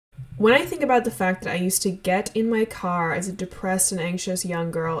When I think about the fact that I used to get in my car as a depressed and anxious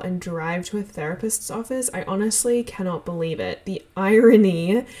young girl and drive to a therapist's office, I honestly cannot believe it. The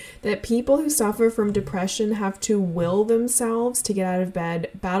irony that people who suffer from depression have to will themselves to get out of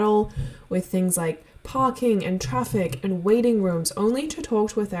bed, battle with things like parking and traffic and waiting rooms, only to talk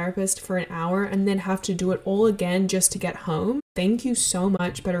to a therapist for an hour and then have to do it all again just to get home. Thank you so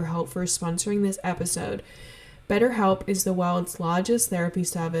much, BetterHelp, for sponsoring this episode. BetterHelp is the world's largest therapy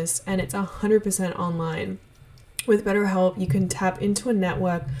service, and it's 100% online. With BetterHelp, you can tap into a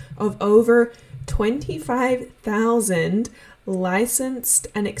network of over 25,000 licensed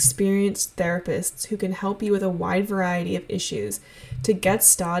and experienced therapists who can help you with a wide variety of issues. To get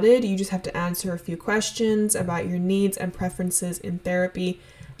started, you just have to answer a few questions about your needs and preferences in therapy,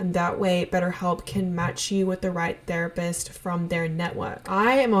 and that way BetterHelp can match you with the right therapist from their network.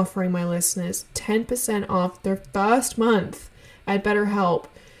 I am offering my listeners 10% off their first month at BetterHelp.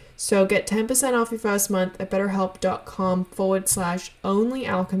 So get 10% off your first month at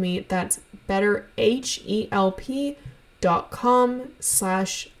betterhelp.com/onlyalchemy. That's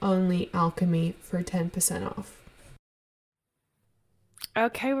betterhelp.com/onlyalchemy for 10% off.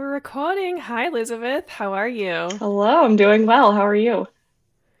 Okay, we're recording. Hi, Elizabeth. How are you? Hello, I'm doing well. How are you?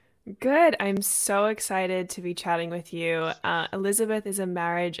 Good. I'm so excited to be chatting with you. Elizabeth is a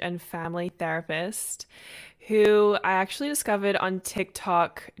marriage and family therapist who I actually discovered on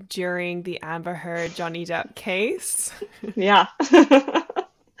TikTok during the Amber Heard Johnny Depp case. Yeah.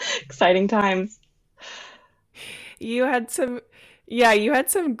 Exciting times. You had some, yeah, you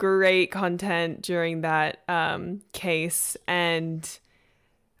had some great content during that case, and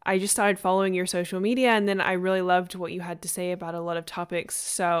I just started following your social media, and then I really loved what you had to say about a lot of topics.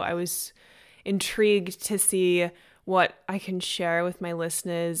 So I was intrigued to see what I can share with my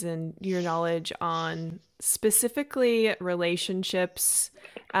listeners and your knowledge on specifically relationships.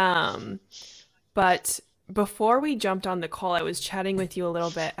 But before we jumped on the call, I was chatting with you a little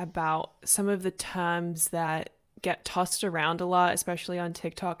bit about some of the terms that get tossed around a lot, especially on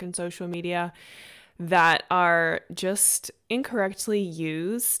TikTok and social media, that are just incorrectly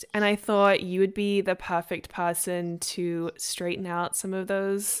used. And I thought you would be the perfect person to straighten out some of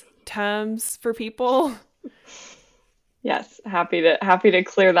those terms for people. Yes, happy to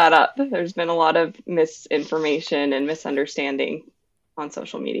clear that up. There's been a lot of misinformation and misunderstanding on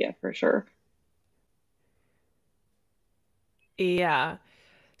social media for sure. Yeah.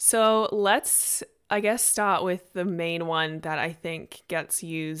 So let's, I guess, start with the main one that I think gets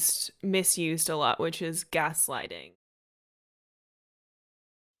misused a lot, which is gaslighting.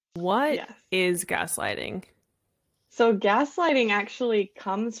 What Yes. is gaslighting? So gaslighting actually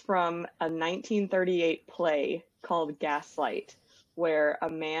comes from a 1938 play called Gaslight, where a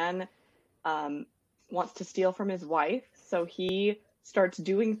man um, wants to steal from his wife. So he starts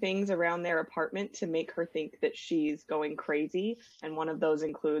doing things around their apartment to make her think that she's going crazy. And one of those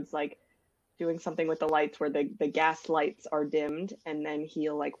includes like doing something with the lights where the gas lights are dimmed, and then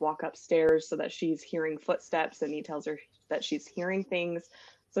he'll like walk upstairs so that she's hearing footsteps, and he tells her that she's hearing things.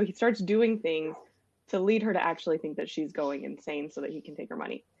 So he starts doing things to lead her to actually think that she's going insane so that he can take her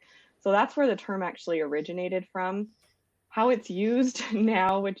money. So that's where the term actually originated from. How it's used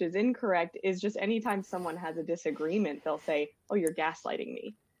now, which is incorrect, is just anytime someone has a disagreement, they'll say, "Oh, you're gaslighting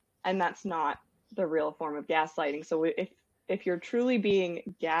me." And that's not the real form of gaslighting. So if you're truly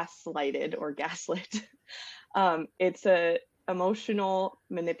being gaslighted or gaslit, it's a emotional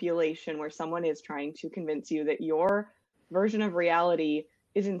manipulation where someone is trying to convince you that your version of reality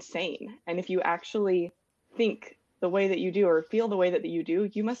is insane. And if you actually think the way that you do or feel the way that you do,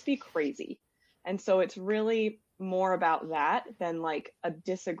 you must be crazy. And so it's really more about that than like a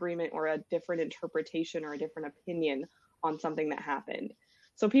disagreement or a different interpretation or a different opinion on something that happened.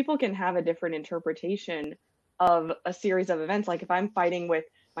 So people can have a different interpretation of a series of events. Like if I'm fighting with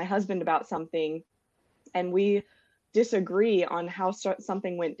my husband about something and we disagree on how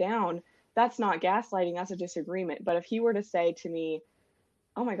something went down, that's not gaslighting, that's a disagreement. But if he were to say to me,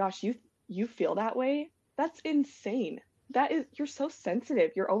 "Oh my gosh, you feel that way? That's insane. You're so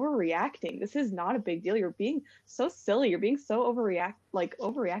sensitive. You're overreacting. This is not a big deal. You're being so silly. You're being so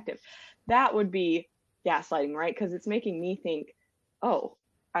overreactive." That would be gaslighting, right? Because it's making me think, "Oh,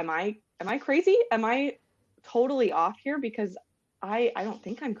 am I crazy? Am I totally off here? Because I don't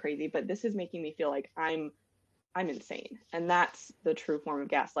think I'm crazy, but this is making me feel like I'm insane." And that's the true form of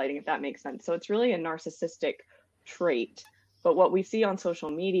gaslighting, if that makes sense. So it's really a narcissistic trait. But what we see on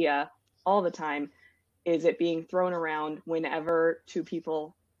social media all the time is it being thrown around whenever two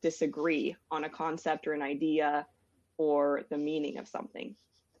people disagree on a concept or an idea or the meaning of something.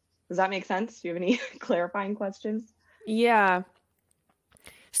 Does that make sense? Do you have any clarifying questions? Yeah.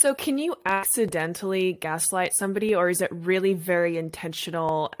 So can you accidentally gaslight somebody, or is it really very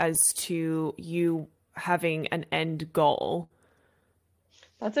intentional as to you having an end goal?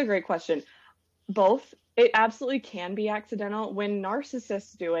 That's a great question. Both. It absolutely can be accidental. When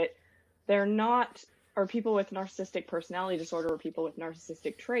narcissists do it, they're not, or people with narcissistic personality disorder or people with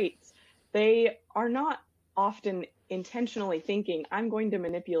narcissistic traits, they are not often intentionally thinking, I'm going to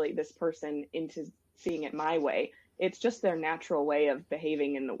manipulate this person into seeing it my way. It's just their natural way of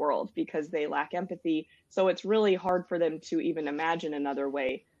behaving in the world because they lack empathy. So it's really hard for them to even imagine another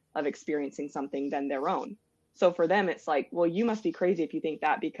way of experiencing something than their own. So for them, it's like, well, you must be crazy if you think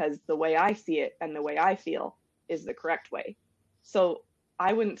that because the way I see it and the way I feel is the correct way. So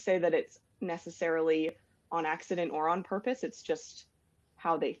I wouldn't say that it's necessarily on accident or on purpose. It's just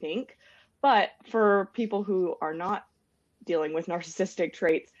how they think. But for people who are not dealing with narcissistic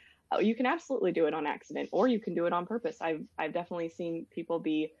traits, you can absolutely do it on accident or you can do it on purpose. I've definitely seen people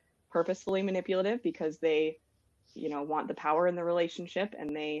be purposefully manipulative because they, want the power in the relationship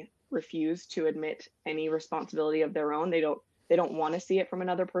and they refuse to admit any responsibility of their own. They don't want to see it from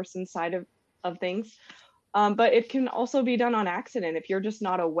another person's side of things. But it can also be done on accident if you're just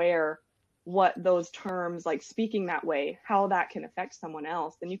not aware what those terms, like speaking that way, how that can affect someone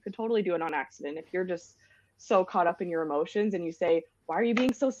else, then you could totally do it on accident. If you're just so caught up in your emotions and you say, why are you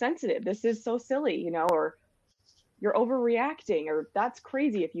being so sensitive? This is so silly, or you're overreacting, or that's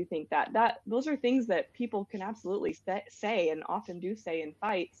crazy if you think that those are things that people can absolutely say and often do say in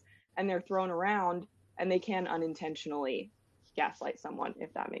fights, and they're thrown around and they can unintentionally gaslight someone,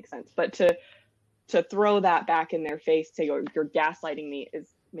 if that makes sense. But to throw that back in their face, say you're gaslighting me, is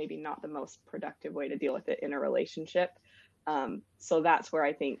maybe not the most productive way to deal with it in a relationship. So that's where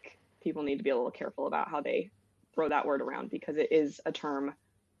I think people need to be a little careful about how they throw that word around, because it is a term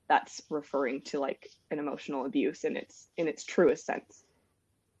that's referring to like an emotional abuse in its truest sense.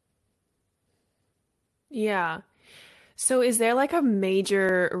 Yeah. So is there like a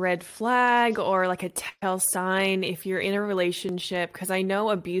major red flag or like a tell sign if you're in a relationship? Because I know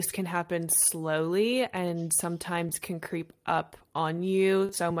abuse can happen slowly and sometimes can creep up on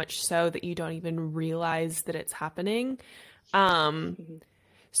you so much so that you don't even realize that it's happening. Um, Mm-hmm.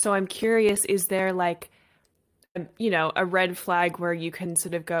 so I'm curious, is there like, a red flag where you can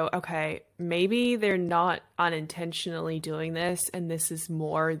sort of go, okay, maybe they're not unintentionally doing this and this is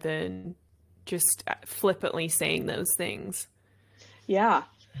more than just flippantly saying those things? Yeah,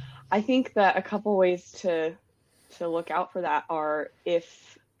 I think that a couple ways to look out for that are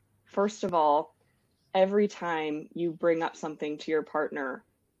if, first of all, every time you bring up something to your partner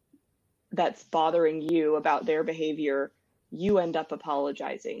that's bothering you about their behavior, you end up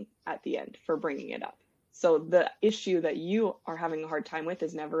apologizing at the end for bringing it up. So the issue that you are having a hard time with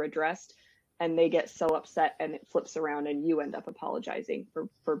is never addressed, and they get so upset and it flips around and you end up apologizing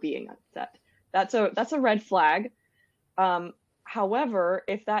for being upset. That's a red flag. However,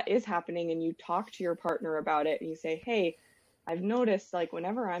 if that is happening and you talk to your partner about it and you say, hey, I've noticed like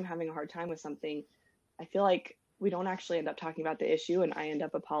whenever I'm having a hard time with something, I feel like we don't actually end up talking about the issue and I end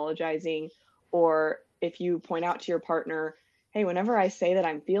up apologizing. Or if you point out to your partner, hey, whenever I say that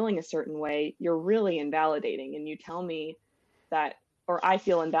I'm feeling a certain way, you're really invalidating and you tell me that, or I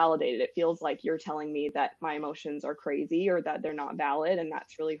feel invalidated. It feels like you're telling me that my emotions are crazy or that they're not valid, and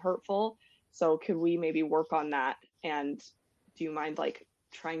that's really hurtful. So could we maybe work on that? And do you mind like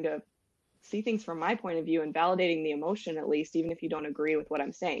trying to see things from my point of view and validating the emotion, at least, even if you don't agree with what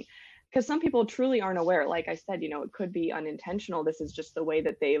I'm saying? Because some people truly aren't aware. Like I said, it could be unintentional. This is just the way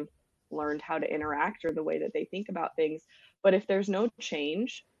that they've learned how to interact or the way that they think about things. But if there's no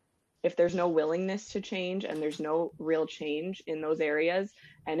change, if there's no willingness to change and there's no real change in those areas,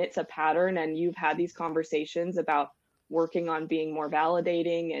 and it's a pattern and you've had these conversations about working on being more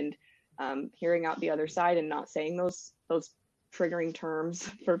validating and hearing out the other side and not saying those triggering terms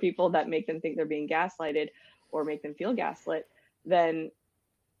for people that make them think they're being gaslighted or make them feel gaslit, then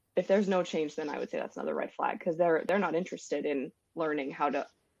if there's no change, then I would say that's another red flag, because they're not interested in learning how to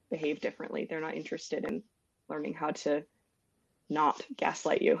behave differently. They're not interested in learning how to not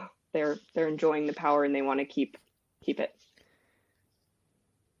gaslight you. They're enjoying the power and they want to keep it.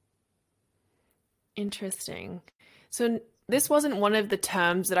 Interesting. So this wasn't one of the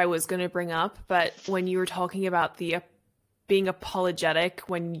terms that I was going to bring up, but when you were talking about the being apologetic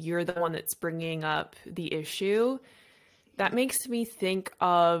when you're the one that's bringing up the issue, that makes me think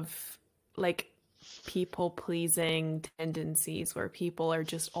of like people pleasing tendencies where people are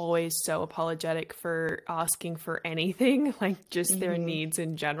just always so apologetic for asking for anything, like just their needs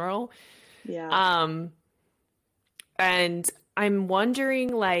in general. Yeah. And I'm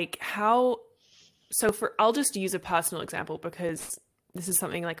wondering like how, so I'll just use a personal example because this is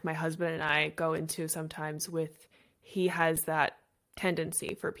something like my husband and I go into sometimes with, he has that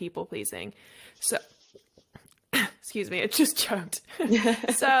tendency for people pleasing. So, excuse me, it just choked.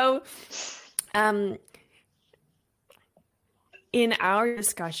 So, in our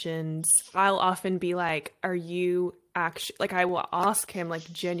discussions, I'll often be like, are you actually, like, I will ask him,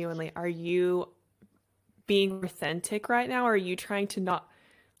 like, genuinely, are you being authentic right now? Or are you trying to not,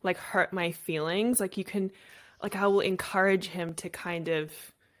 like, hurt my feelings? Like, you can, like, I will encourage him to kind of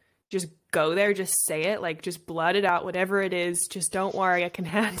just go there, just say it, like, just blurt it out, whatever it is, just don't worry, I can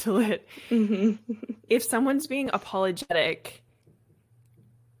handle it. If someone's being apologetic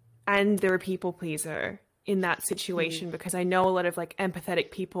and they're a people pleaser in that situation, because I know a lot of like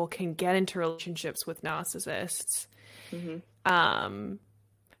empathetic people can get into relationships with narcissists.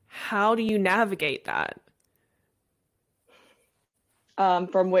 How do you navigate that?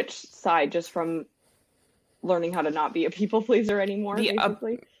 From which side? Just from learning how to not be a people pleaser anymore,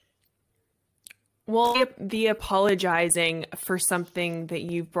 basically? Well, the apologizing for something that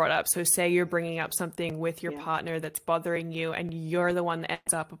you've brought up. So say you're bringing up something with your partner that's bothering you and you're the one that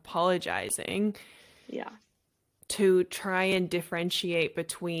ends up apologizing. Yeah. To try and differentiate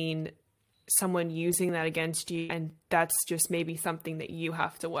between someone using that against you and that's just maybe something that you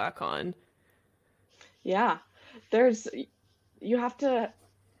have to work on. Yeah. You have to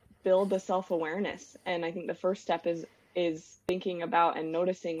build the self-awareness. And I think the first step is thinking about and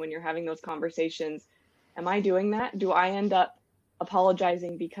noticing when you're having those conversations, am I doing that? Do I end up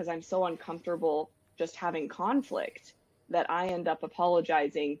apologizing because I'm so uncomfortable just having conflict that I end up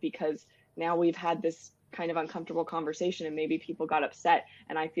apologizing because now we've had this kind of uncomfortable conversation and maybe people got upset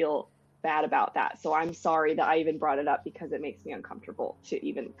and I feel bad about that. So I'm sorry that I even brought it up because it makes me uncomfortable to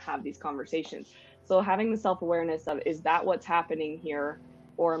even have these conversations. So having the self-awareness of, is that what's happening here?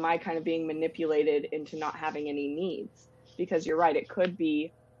 Or am I kind of being manipulated into not having any needs? Because you're right, it could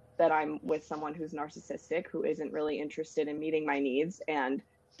be that I'm with someone who's narcissistic, who isn't really interested in meeting my needs and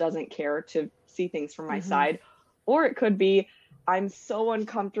doesn't care to see things from my side. Or it could be, I'm so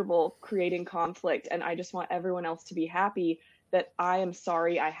uncomfortable creating conflict and I just want everyone else to be happy that I am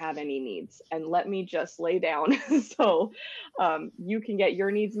sorry I have any needs. And let me just lay down so you can get your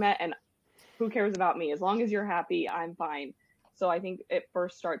needs met and who cares about me? As long as you're happy, I'm fine. So I think it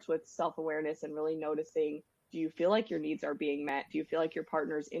first starts with self-awareness and really noticing, do you feel like your needs are being met? Do you feel like your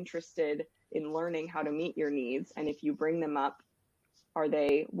partner's interested in learning how to meet your needs? And if you bring them up, are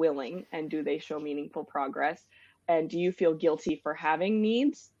they willing and do they show meaningful progress? And do you feel guilty for having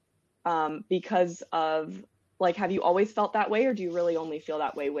needs because of, like, have you always felt that way or do you really only feel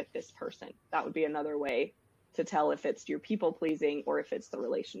that way with this person? That would be another way to tell if it's your people pleasing or if it's the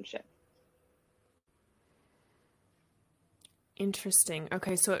relationship. Interesting.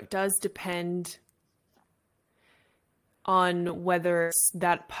 Okay, so it does depend on whether it's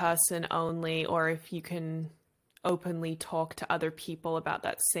that person only or if you can openly talk to other people about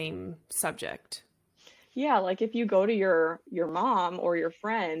that same subject. Yeah, like if you go to your mom or your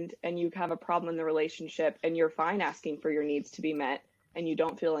friend and you have a problem in the relationship and you're fine asking for your needs to be met and you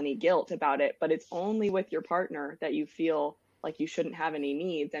don't feel any guilt about it, but it's only with your partner that you feel like you shouldn't have any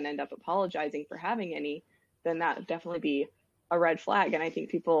needs and end up apologizing for having any, then that would definitely be a red flag. And I think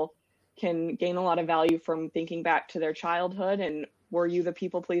people can gain a lot of value from thinking back to their childhood. And were you the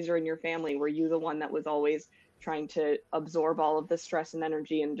people pleaser in your family? Were you the one that was always trying to absorb all of the stress and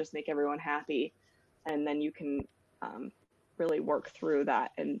energy and just make everyone happy? And then you can really work through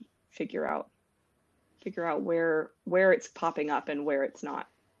that and figure out where it's popping up and where it's not.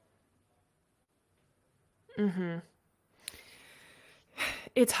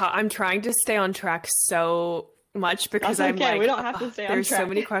 It's hard. I'm trying to stay on track so much because That's okay. I'm like, we don't have to stay on there's track. so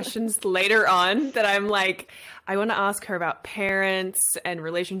many questions later on that I'm like, I want to ask her about parents and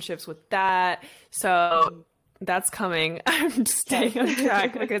relationships with that. So that's coming. I'm staying on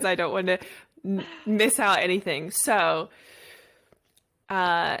track because I don't want to miss out anything. So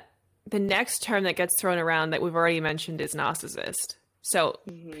the next term that gets thrown around that we've already mentioned is narcissist. So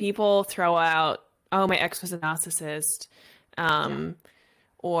people throw out, oh, my ex was a narcissist,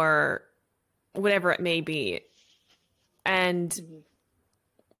 or whatever it may be. And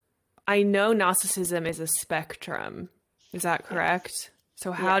I know narcissism is a spectrum. Is that correct? Yes.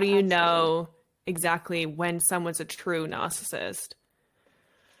 So how do you know exactly when someone's a true narcissist?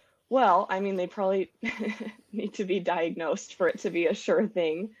 Well, I mean, they probably need to be diagnosed for it to be a sure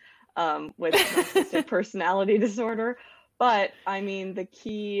thing with narcissistic personality disorder. But I mean, the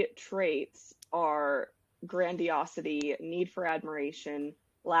key traits are grandiosity, need for admiration,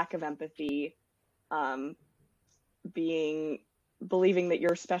 lack of empathy, being believing that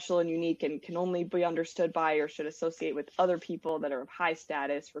you're special and unique and can only be understood by or should associate with other people that are of high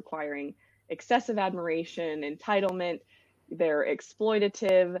status, requiring excessive admiration, entitlement. They're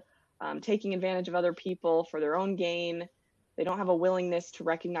exploitative, taking advantage of other people for their own gain. They don't have a willingness to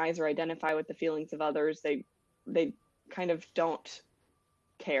recognize or identify with the feelings of others. They kind of don't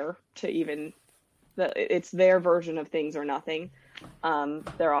care to even, it's their version of things or nothing.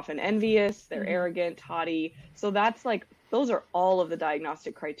 They're often envious, they're arrogant, haughty. So that's like, those are all of the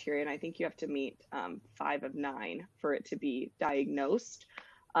diagnostic criteria. And I think you have to meet 5 of 9 for it to be diagnosed.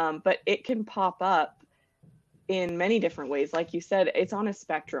 But it can pop up in many different ways. Like you said, it's on a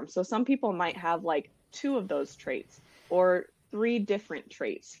spectrum. So some people might have like 2 of those traits or 3 different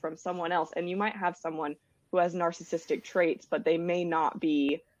traits from someone else. And you might have someone who has narcissistic traits, but they may not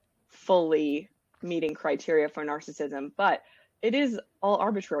be fully meeting criteria for narcissism. But it is all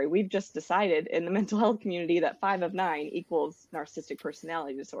arbitrary. We've just decided in the mental health community that 5 of 9 equals narcissistic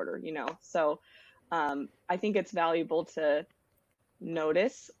personality disorder, you know? So I think it's valuable to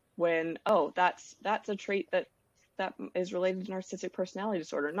notice when, oh, that's a trait that is related to narcissistic personality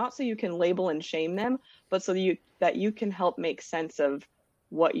disorder, not so you can label and shame them, but so that you can help make sense of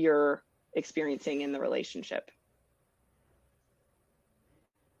what you're experiencing in the relationship.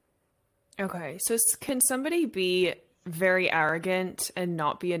 Okay, so can somebody be very arrogant and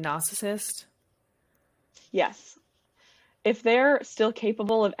not be a narcissist? Yes. If they're still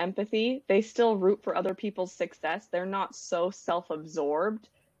capable of empathy, they still root for other people's success. They're not so self-absorbed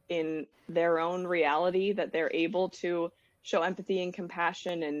in their own reality that they're able to show empathy and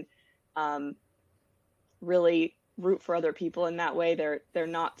compassion and really root for other people in that way. They're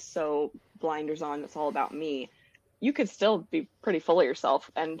not so blinders on, it's all about me. You could still be pretty full of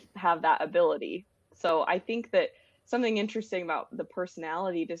yourself and have that ability. So I think that something interesting about the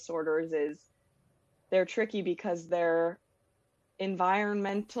personality disorders is they're tricky because they're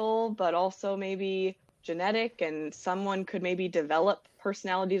environmental, but also maybe genetic, and someone could maybe develop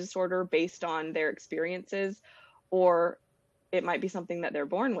personality disorder based on their experiences, or it might be something that they're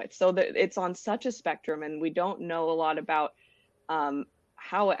born with. So that it's on such a spectrum, and we don't know a lot about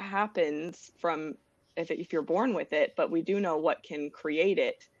how it happens from if you're born with it, but we do know what can create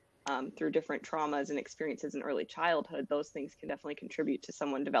it. Through different traumas and experiences in early childhood, those things can definitely contribute to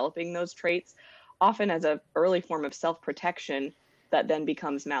someone developing those traits, often as an early form of self-protection that then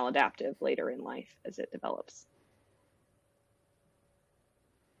becomes maladaptive later in life as it develops.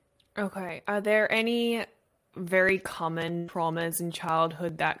 Okay, are there any very common traumas in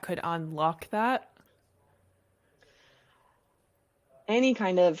childhood that could unlock that? Any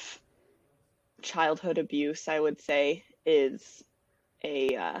kind of childhood abuse, I would say, is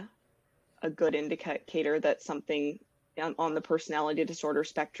a good indicator that something on the personality disorder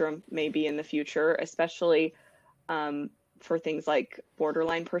spectrum may be in the future, especially for things like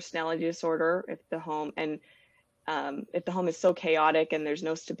borderline personality disorder. If the home is so chaotic and there's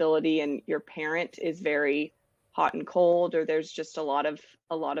no stability, and your parent is very hot and cold, or there's just a lot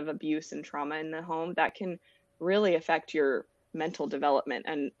of abuse and trauma in the home, that can really affect your mental development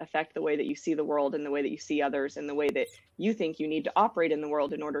and affect the way that you see the world and the way that you see others and the way that you think you need to operate in the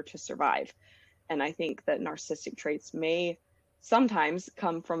world in order to survive. And I think that narcissistic traits may sometimes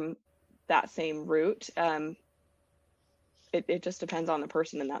come from that same root. It just depends on the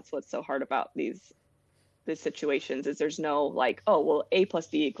person, and that's what's so hard about these situations, is there's no like, oh, well, A plus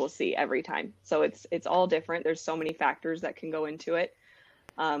B equals C every time. So it's all different. There's so many factors that can go into it.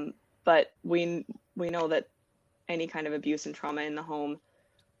 But we know that any kind of abuse and trauma in the home,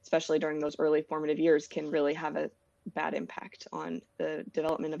 especially during those early formative years, can really have a bad impact on the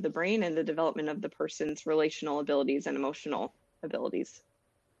development of the brain and the development of the person's relational abilities and emotional abilities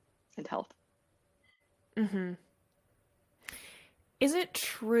and health. Mm-hmm. Is it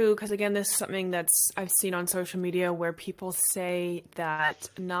true, because again, this is something I've seen on social media, where people say that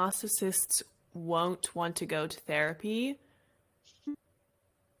narcissists won't want to go to therapy?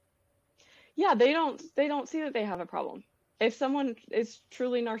 Yeah, they don't see that they have a problem. If someone is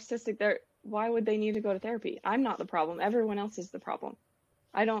truly narcissistic, why would they need to go to therapy? I'm not the problem. Everyone else is the problem.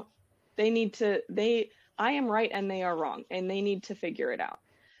 I am right and they are wrong, and they need to figure it out.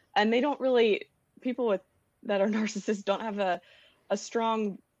 And they don't really, people that are narcissists don't have a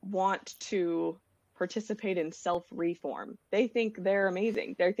strong want to participate in self-reform. They think they're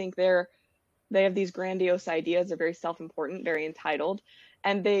amazing. They think they have these grandiose ideas. They're very self-important, very entitled.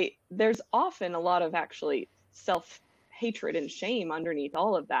 And there's often a lot of actually self-hatred and shame underneath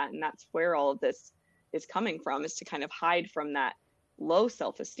all of that. And that's where all of this is coming from, is to kind of hide from that low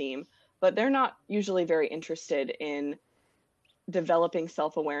self-esteem. But they're not usually very interested in developing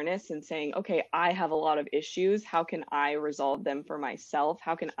self-awareness and saying, okay, I have a lot of issues. How can I resolve them for myself?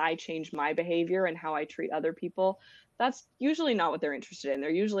 How can I change my behavior and how I treat other people? That's usually not what they're interested in. They're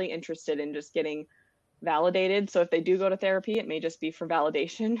usually interested in just getting validated. So if they do go to therapy, it may just be for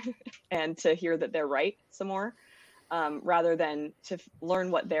validation and to hear that they're right some more, rather than to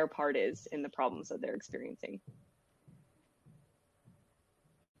learn what their part is in the problems that they're experiencing.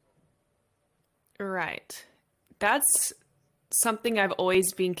 Right. That's something I've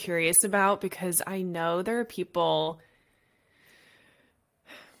always been curious about, because I know there are people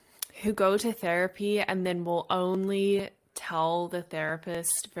who go to therapy and then will only tell the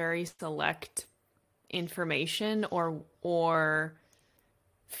therapist very select information, or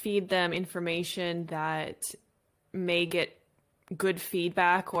feed them information that may get good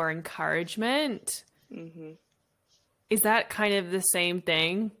feedback or encouragement. Mm-hmm. Is that kind of the same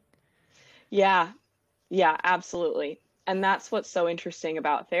thing? Yeah, absolutely. And that's what's so interesting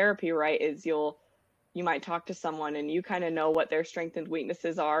about therapy, right? Is you might talk to someone and you kind of know what their strengths and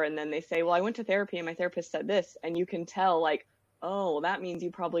weaknesses are. And then they say, well, I went to therapy and my therapist said this. And you can tell, like, oh, well, that means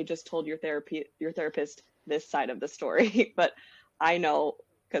you probably just told your therapist this side of the story. But I know,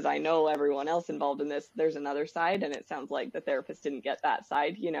 because I know everyone else involved in this, there's another side. And it sounds like the therapist didn't get that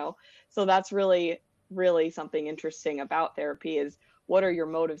side, So that's really, really something interesting about therapy is, what are your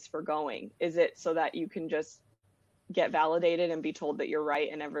motives for going? Is it so that you can just get validated and be told that you're right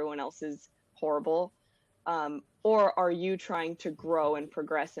and everyone else is horrible? Or are you trying to grow and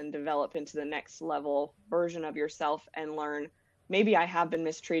progress and develop into the next level version of yourself and learn, maybe I have been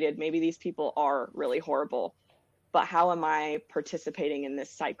mistreated, maybe these people are really horrible, but how am I participating in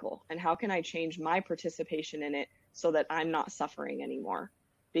this cycle? And how can I change my participation in it so that I'm not suffering anymore?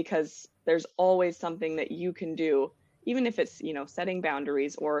 Because there's always something that you can do, even if it's, setting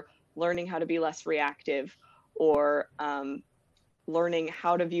boundaries or learning how to be less reactive, or learning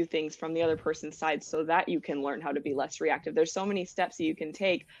how to view things from the other person's side so that you can learn how to be less reactive. There's so many steps that you can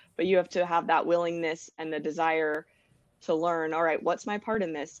take, but you have to have that willingness and the desire to learn, all right, what's my part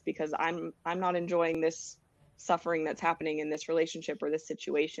in this? Because I'm not enjoying this suffering that's happening in this relationship or this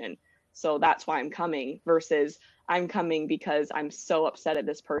situation. So that's why I'm coming, versus I'm coming because I'm so upset at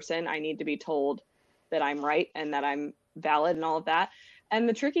this person. I need to be told that I'm right and that I'm valid and all of that. And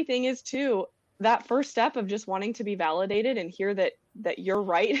the tricky thing is too, that first step of just wanting to be validated and hear that you're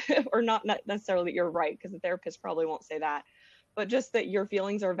right, or not necessarily that you're right, because the therapist probably won't say that, but just that your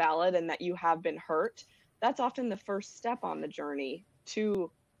feelings are valid and that you have been hurt. That's often the first step on the journey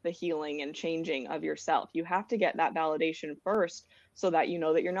to the healing and changing of yourself. You have to get that validation first so that you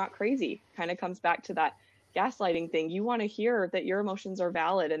know that you're not crazy. Kind of comes back to that gaslighting thing. You want to hear that your emotions are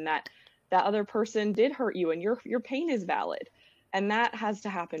valid and that other person did hurt you and your pain is valid. And that has to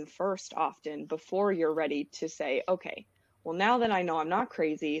happen first often before you're ready to say, okay, well, now that I know I'm not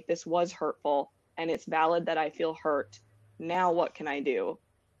crazy, this was hurtful and it's valid that I feel hurt. Now what can I do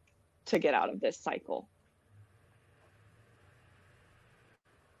to get out of this cycle?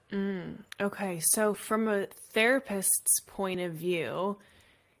 Okay, so from a therapist's point of view,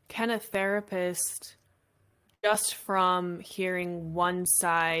 can a therapist, just from hearing one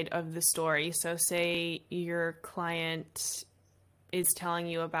side of the story, so say your client is telling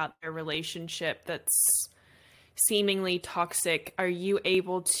you about their relationship that's seemingly toxic, are you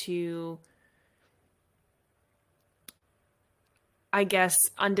able to, I guess,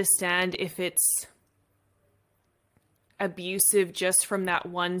 understand if it's abusive just from that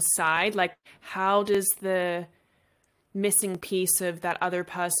one side? Like, how does the missing piece of that other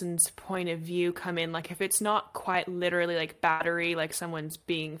person's point of view come in? Like, if it's not quite literally like battery, like someone's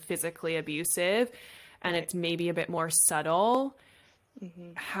being physically abusive, and it's maybe a bit more subtle,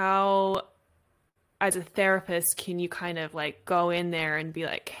 how, as a therapist, can you kind of like go in there and be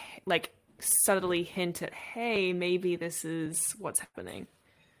like subtly hint at, hey, maybe this is what's happening?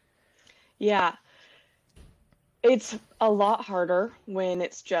 Yeah. It's a lot harder when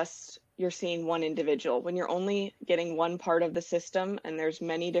it's just you're seeing one individual. When you're only getting one part of the system and there's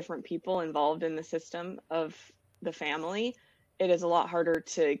many different people involved in the system of the family, it is a lot harder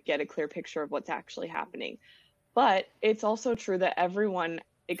to get a clear picture of what's actually happening. But it's also true that everyone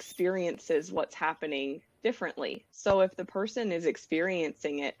experiences what's happening differently. So if the person is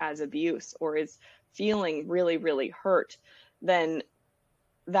experiencing it as abuse or is feeling really, really hurt, then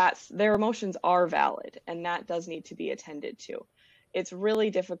their emotions are valid, and that does need to be attended to. It's really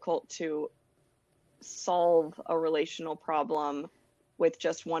difficult to solve a relational problem with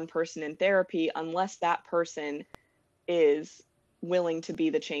just one person in therapy unless that person is willing to be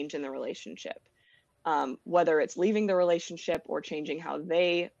the change in the relationship. Whether it's leaving the relationship or changing how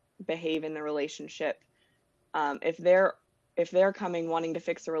they behave in the relationship. If they're if they're coming wanting to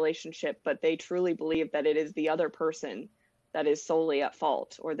fix a relationship, but they truly believe that it is the other person that is solely at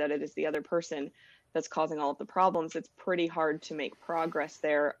fault, or that it is the other person that's causing all of the problems, it's pretty hard to make progress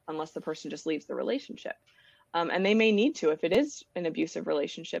there unless the person just leaves the relationship. And they may need to, if it is an abusive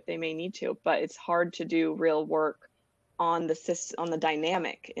relationship, they may need to, but it's hard to do real work on the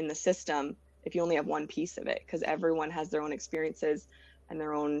dynamic in the system if you only have one piece of it, because everyone has their own experiences and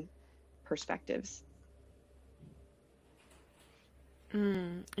their own perspectives.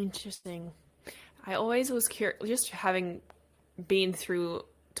 Interesting. I always was curious, just having been through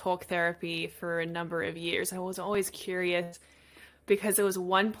talk therapy for a number of years, I was always curious because there was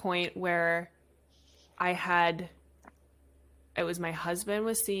one point where I had, it was my husband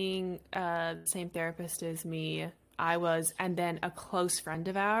was seeing the same therapist as me. I was, and then a close friend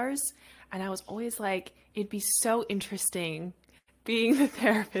of ours. And I was always like, it'd be so interesting being the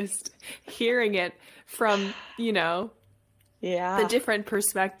therapist, hearing it from, the Yeah. different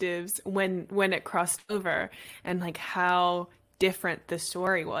perspectives when it crossed over, and like how different the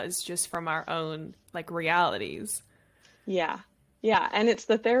story was just from our own like realities. Yeah. Yeah. And it's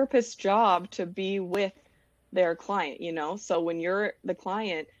the therapist's job to be with their client, So when you're the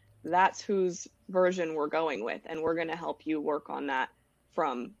client, that's whose version we're going with. And we're going to help you work on that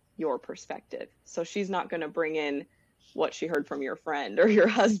from your perspective. So she's not going to bring in what she heard from your friend or your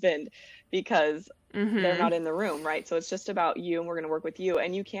husband because they're Mm-hmm. not in the room, right? So it's just about you, and we're going to work with you.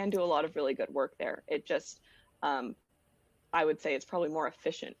 And you can do a lot of really good work there. It just, um, I would say it's probably more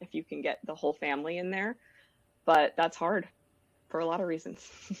efficient if you can get the whole family in there, but that's hard for a lot of reasons.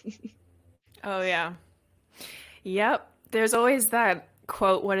 Oh yeah. Yep. There's always that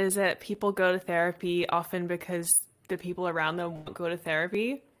quote, what is it? People go to therapy often because the people around them won't go to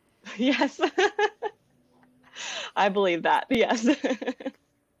therapy. Yes, I believe that. Yes.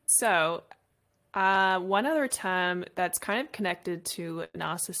 So, one other term that's kind of connected to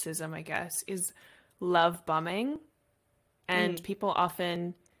narcissism, I guess, is love bombing. And Mm, people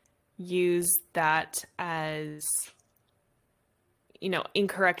often use that as,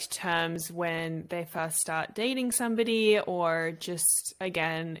 incorrect terms when they first start dating somebody or just,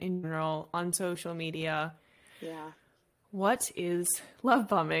 again, in general on social media. yeah. What is love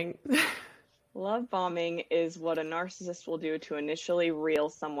bombing? Love bombing is what a narcissist will do to initially reel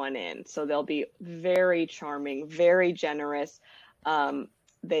someone in. So they'll be very charming, very generous. Um,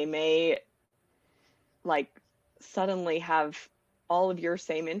 they may like suddenly have all of your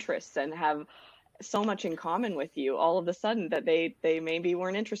same interests and have so much in common with you all of a sudden that they maybe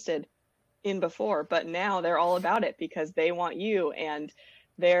weren't interested in before, but now they're all about it because they want you, and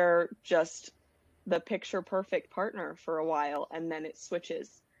they're just the picture perfect partner for a while, and then it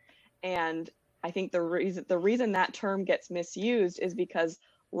switches. And I think the reason that term gets misused is because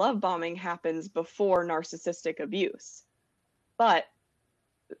love bombing happens before narcissistic abuse. But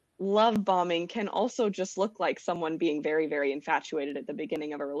love bombing can also just look like someone being very, very infatuated at the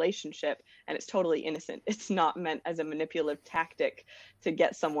beginning of a relationship, and it's totally innocent. It's not meant as a manipulative tactic to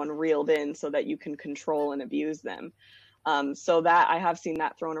get someone reeled in so that you can control and abuse them. So that I have seen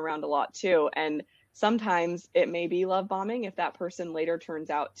that thrown around a lot too. And sometimes it may be love bombing if that person later turns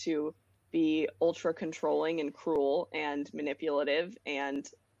out to be ultra controlling and cruel and manipulative and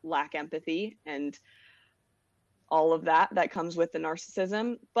lack empathy and all of that comes with the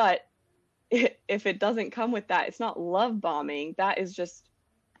narcissism. But if it doesn't come with that, it's not love bombing. That is just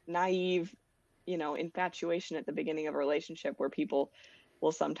naive, infatuation at the beginning of a relationship where people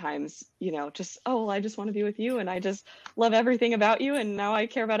will sometimes, just, oh, well, I just want to be with you and I just love everything about you. And now I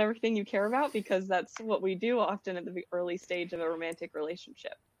care about everything you care about, because that's what we do often at the early stage of a romantic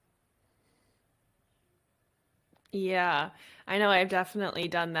relationship. Yeah, I know I've definitely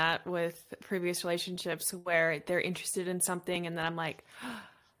done that with previous relationships where they're interested in something and then I'm like,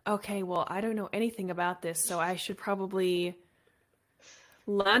 okay, well, I don't know anything about this, so I should probably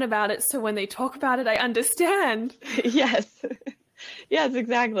learn about it so when they talk about it, I understand. Yes. Yes,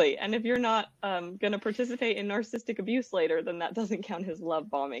 exactly. And if you're not going to participate in narcissistic abuse later, then that doesn't count as love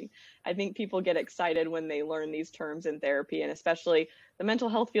bombing. I think people get excited when they learn these terms in therapy, and especially the mental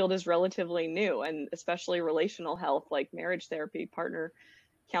health field is relatively new, and especially relational health, like marriage therapy, partner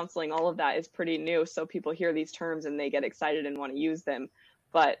counseling, all of that is pretty new. So people hear these terms and they get excited and want to use them.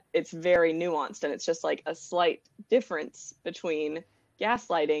 But it's very nuanced, and it's just like a slight difference between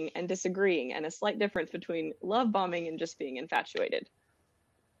gaslighting and disagreeing, and a slight difference between love bombing and just being infatuated.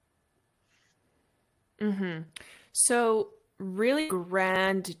 Mm-hmm. So, really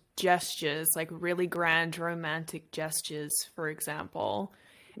grand gestures, like really grand romantic gestures, for example,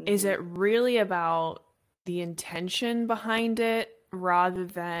 is Hmm. it really about the intention behind it rather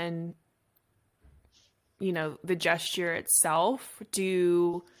than the gesture itself,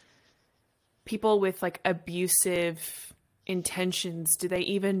 do people with like abusive intentions, do they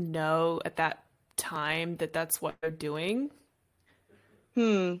even know at that time that that's what they're doing?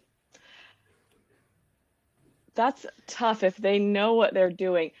 Hmm. That's tough if they know what they're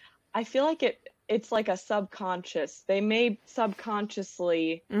doing. I feel like it's like a subconscious. They may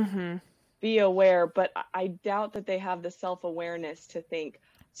subconsciously Mm-hmm. be aware, but I doubt that they have the self-awareness to think,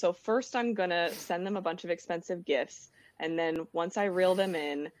 so first I'm gonna send them a bunch of expensive gifts, and then once I reel them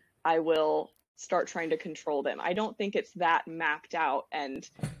in, I will start trying to control them. I don't think it's that mapped out and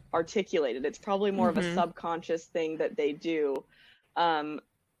articulated. It's probably more of a Mm-hmm. subconscious thing that they do. Um,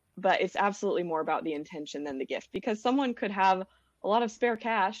 but it's absolutely more about the intention than the gift, because someone could have a lot of spare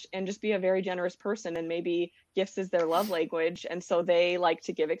cash and just be a very generous person, and maybe gifts is their love language, and so they like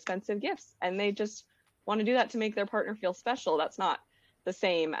to give expensive gifts and they just want to do that to make their partner feel special. That's not the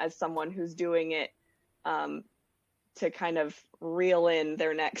same as someone who's doing it um, to kind of reel in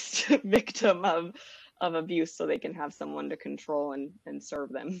their next victim of abuse so they can have someone to control and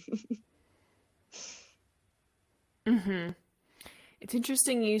serve them. Mm-hmm. It's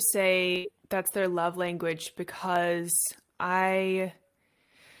interesting you say that's their love language, because I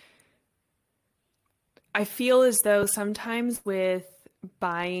I feel as though sometimes with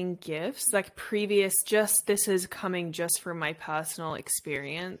buying gifts, like previous, just this is coming just from my personal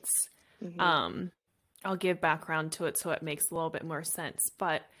experience. Hmm. Um, I'll give background to it so it makes a little bit more sense.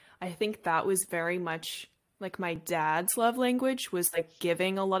 But I think that was very much like my dad's love language was like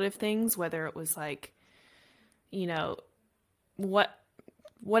giving a lot of things, whether it was like, you know, what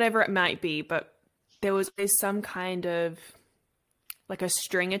whatever it might be, but there was always some kind of like a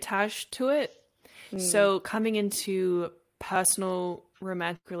string attached to it. Mm. So coming into personal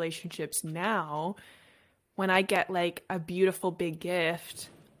romantic relationships now, when I get like a beautiful big gift,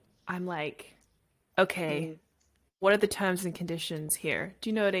 I'm like, okay, Mm. what are the terms and conditions here? Do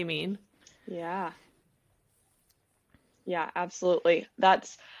you know what I mean? Yeah. Yeah, absolutely.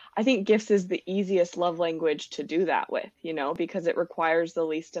 I think gifts is the easiest love language to do that with, because it requires the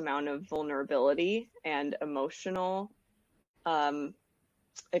least amount of vulnerability and emotional um,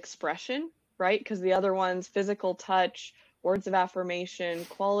 expression, right? Because the other ones, physical touch, words of affirmation,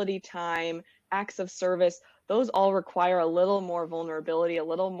 quality time, acts of service, those all require a little more vulnerability, a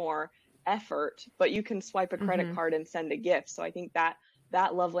little more effort, but you can swipe a credit Mm-hmm. card and send a gift. So I think that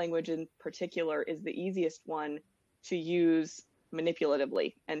love language in particular is the easiest one to use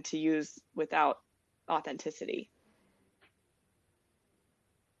manipulatively and to use without authenticity.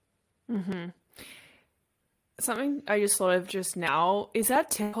 Mm-hmm. Something I just thought of just now, is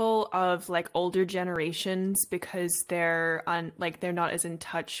that typical of like older generations because they're not as in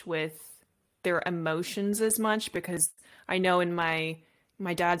touch with their emotions as much? Because I know in my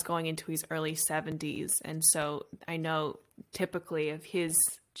dad's going into his early 70s, and so I know typically of his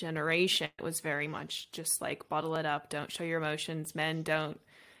generation it was very much just like bottle it up, don't show your emotions, men don't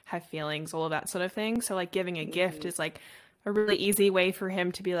have feelings, all of that sort of thing. So like giving a gift Hmm. is like a really easy way for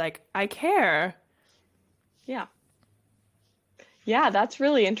him to be like, I care. Yeah. Yeah, that's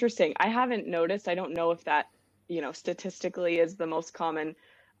really interesting. I haven't noticed. I don't know if that, statistically is the most common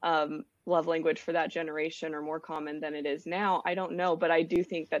love language for that generation or more common than it is now. I don't know, but I do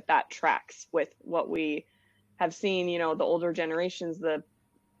think that that tracks with what we have seen, the older generations, the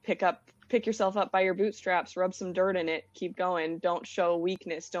pick yourself up by your bootstraps, rub some dirt in it, keep going, don't show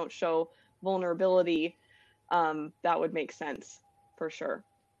weakness, don't show vulnerability. That would make sense for sure.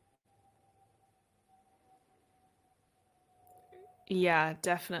 Yeah,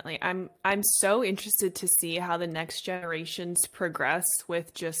 definitely. I'm so interested to see how the next generations progress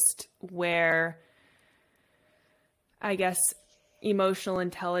with just where I guess emotional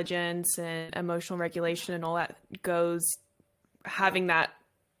intelligence and emotional regulation and all that goes, having that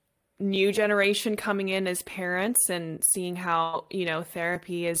new generation coming in as parents and seeing how,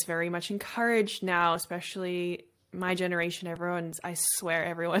 therapy is very much encouraged now, especially my generation. I swear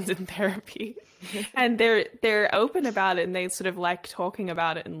everyone's in therapy and they're open about it and they sort of like talking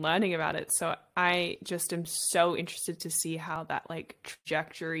about it and learning about it. So I just am so interested to see how that like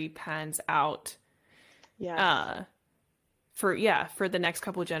trajectory pans out Yes. uh for the next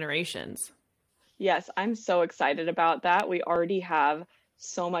couple of generations. Yes, I'm so excited about that. We already have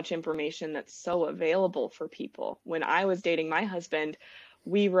so much information that's so available for people. When I was dating my husband,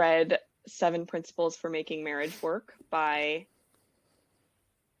 we read Seven Principles for Making Marriage Work by,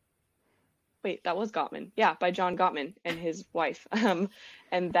 wait, that was Gottman. Yeah, by John Gottman and his wife.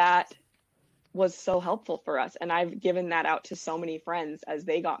 And that was so helpful for us. And I've given that out to so many friends as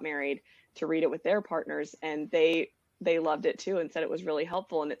they got married to read it with their partners. And they they loved it too and said it was really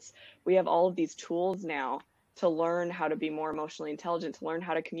helpful. And we have all of these tools now to learn how to be more emotionally intelligent, to learn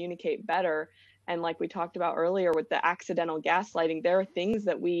how to communicate better. And like we talked about earlier with the accidental gaslighting, there are things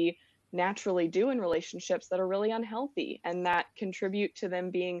that we naturally do in relationships that are really unhealthy and that contribute to them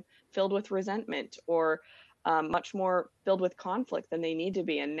being filled with resentment or much more filled with conflict than they need to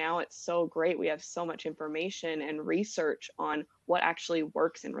be. And now it's so great. We have so much information and research on what actually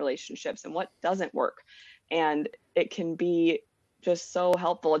works in relationships and what doesn't work. And it can be just so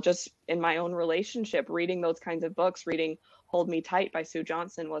helpful. Just in my own relationship, reading those kinds of books, reading Hold Me Tight by Sue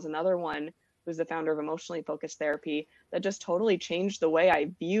Johnson was another one, who's the founder of emotionally focused therapy, that just totally changed the way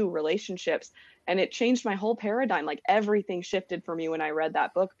I view relationships. And it changed my whole paradigm. Like everything shifted for me when I read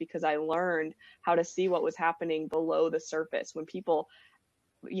that book, because I learned how to see what was happening below the surface. When people,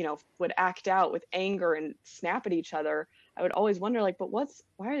 would act out with anger and snap at each other, I would always wonder, like, but why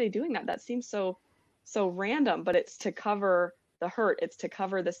are they doing that? That seems so random. But it's to cover the hurt. It's to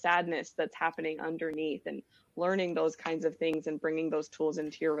cover the sadness that's happening underneath. And learning those kinds of things and bringing those tools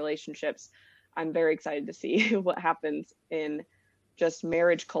into your relationships, I'm very excited to see what happens in just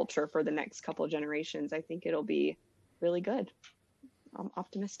marriage culture for the next couple of generations. I think it'll be really good. I'm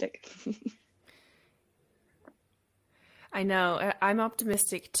optimistic. I know. I'm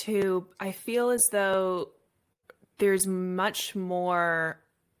optimistic too. I feel as though there's much more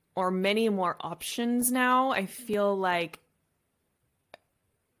or many more options now. I feel like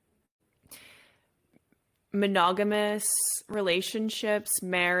monogamous relationships,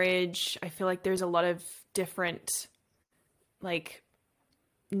 marriage, I feel like there's a lot of different like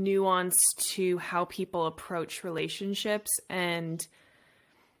nuance to how people approach relationships, and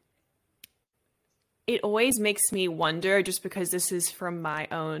it always makes me wonder, just because this is from my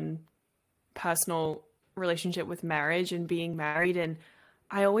own personal relationship with marriage and being married, and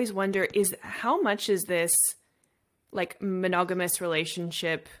I always wonder, is how much is this like monogamous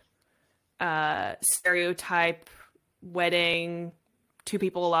relationship stereotype, wedding, two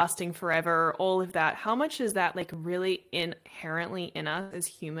people lasting forever, all of that, how much is that like really inherently in us as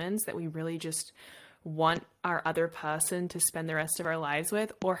humans, that we really just want our other person to spend the rest of our lives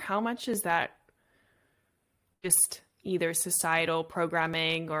with? Or how much is that just either societal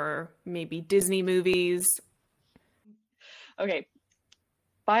programming or maybe Disney movies? Okay.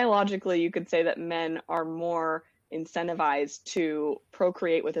 Biologically, you could say that men are more incentivized to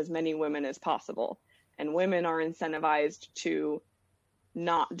procreate with as many women as possible, and women are incentivized to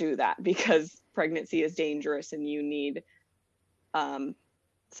not do that because pregnancy is dangerous and you need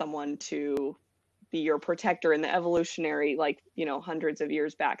someone to be your protector. In the evolutionary, hundreds of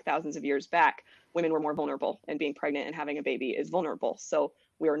years back, thousands of years back, women were more vulnerable, and being pregnant and having a baby is vulnerable. So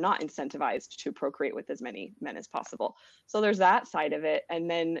we are not incentivized to procreate with as many men as possible. So there's that side of it. And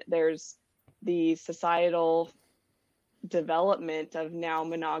then there's the societal development of now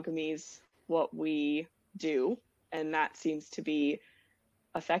monogamy's what we do, and that seems to be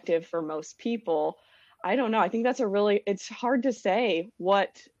effective for most people. I don't know. I think it's hard to say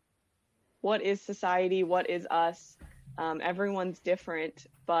what is society, what is us. Everyone's different,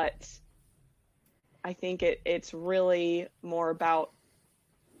 but I think it's really more about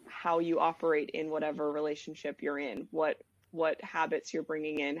how you operate in whatever relationship you're in, what habits you're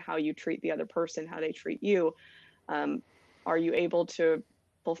bringing in, how you treat the other person, how they treat you. Are you able to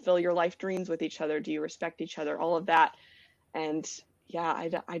fulfill your life dreams with each other? Do you respect each other? All of that. And yeah,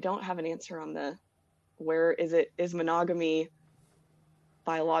 I don't have an answer on is monogamy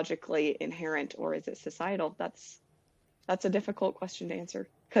biologically inherent or is it societal? That's a difficult question to answer,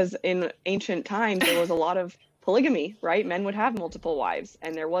 because in ancient times there was a lot of polygamy, right? Men would have multiple wives,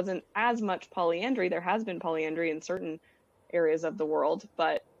 and there wasn't as much polyandry. There has been polyandry in certain areas of the world,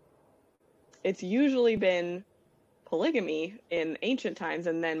 but it's usually been polygamy in ancient times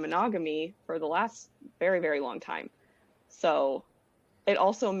and then monogamy for the last very, very long time. So it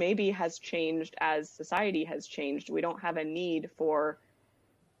also maybe has changed as society has changed. We don't have a need for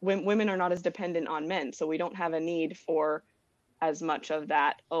women are not as dependent on men, so we don't have a need for as much of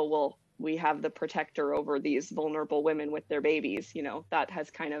that. Oh, well, we have the protector over these vulnerable women with their babies. That has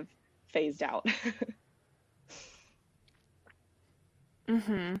kind of phased out.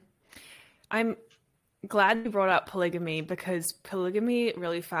 Mm-hmm. I'm glad you brought up polygamy, because polygamy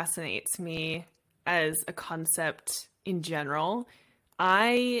really fascinates me as a concept in general.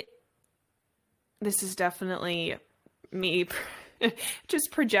 This is definitely me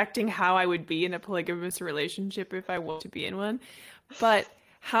just projecting how I would be in a polygamous relationship if I want to be in one. But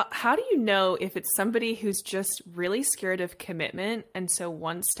how do you know if it's somebody who's just really scared of commitment and so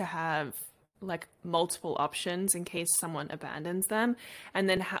wants to have like multiple options in case someone abandons them? And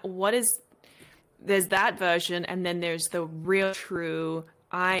then what is there's that version, and then there's the real true,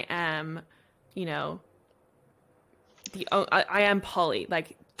 I am, you know, I am poly,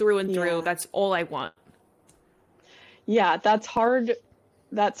 like through and through. Yeah. That's all I want. Yeah, that's hard.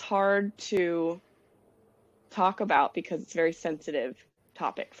 That's hard to talk about because it's a very sensitive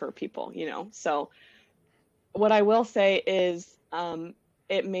topic for people, you know. So what I will say is,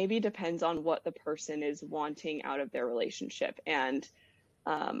 it maybe depends on what the person is wanting out of their relationship. And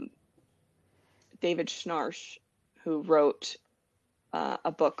um, David Schnarch, who wrote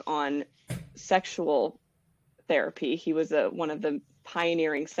a book on sexual therapy, he was one of the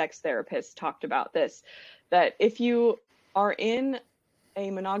pioneering sex therapists, talked about this, that if you are in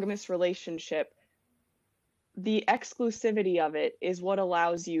a monogamous relationship, the exclusivity of it is what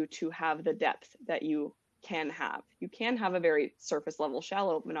allows you to have the depth that you can have. You can have a very surface level,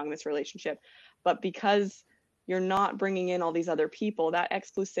 shallow monogamous relationship, but because you're not bringing in all these other people, that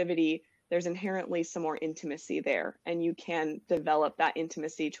exclusivity, there's inherently some more intimacy there, and you can develop that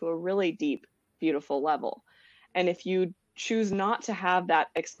intimacy to a really deep, beautiful level. And if you choose not to have that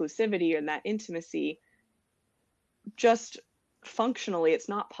exclusivity and that intimacy, just functionally, it's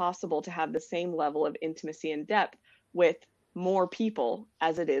not possible to have the same level of intimacy and depth with more people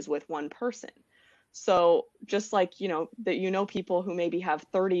as it is with one person. So just like, you know, that, you know, people who maybe have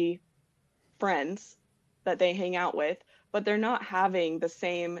 30 friends that they hang out with, but they're not having the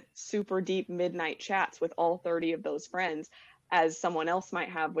same super deep midnight chats with all 30 of those friends as someone else might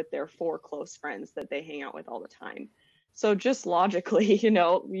have with their 4 close friends that they hang out with all the time. So just logically, you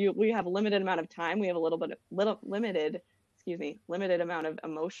know, we have a limited amount of time. We have a limited amount of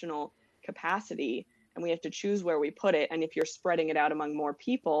emotional capacity, and we have to choose where we put it. And if you're spreading it out among more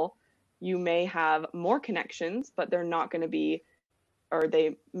people, you may have more connections, but they're not going to be, or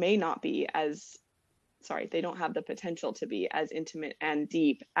they may not be as, they don't have the potential to be as intimate and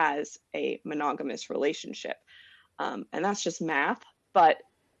deep as a monogamous relationship. And that's just math, but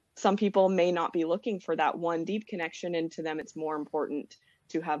some people may not be looking for that one deep connection, and to them it's more important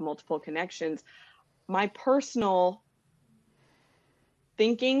to have multiple connections. My personal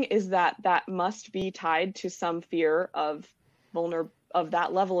thinking is that that must be tied to some fear of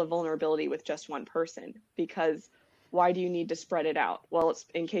that level of vulnerability with just one person, because why do you need to spread it out? Well, it's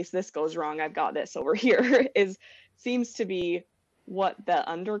in case this goes wrong, I've got this over here, seems to be what the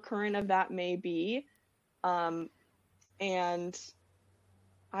undercurrent of that may be. And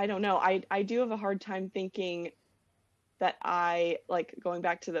I don't know, I do have a hard time thinking that like going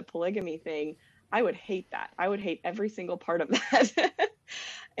back to the polygamy thing, I would hate that. I would hate every single part of that.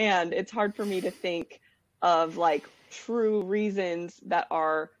 And it's hard for me to think of like true reasons that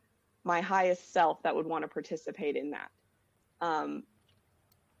are my highest self that would want to participate in that.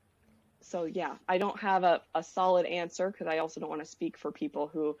 So yeah, I don't have a solid answer, because I also don't want to speak for people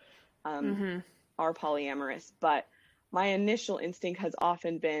who are polyamorous, but my initial instinct has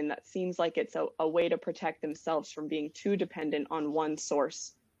often been that seems like it's a way to protect themselves from being too dependent on one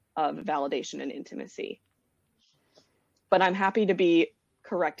source of validation and intimacy. But I'm happy to be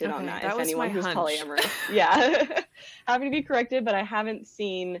corrected on that if anyone who's polyamorous. Yeah. Happy to be corrected, but I haven't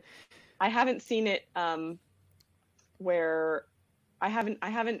seen it where I haven't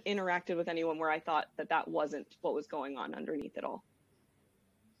interacted with anyone where I thought that wasn't what was going on underneath it all.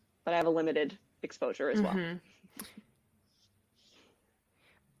 But I have a limited exposure as well.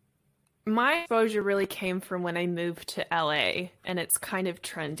 My exposure really came from when I moved to LA, and it's kind of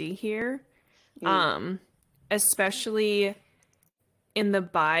trendy here. Especially in the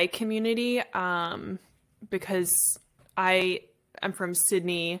bi community, because I'm from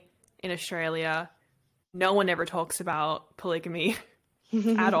Sydney in Australia. No one ever talks about polygamy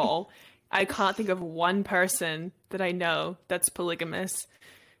at all. I can't think of one person that I know that's polygamous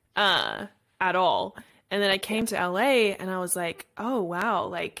at all. And then I came to LA and I was like, oh, wow,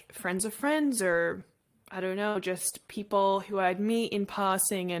 like friends of friends, or I don't know, just people who I'd meet in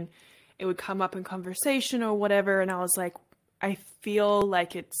passing and it would come up in conversation or whatever. And I was like, I feel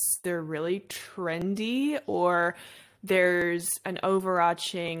like they're really trendy, or there's an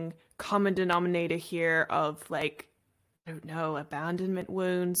overarching common denominator here of like, I don't know, abandonment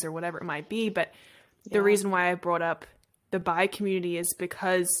wounds or whatever it might be. But the reason why I brought up the bi community is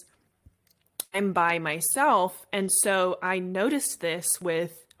because I'm bi myself. And so I noticed this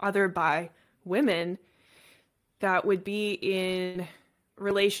with other bi women that would be in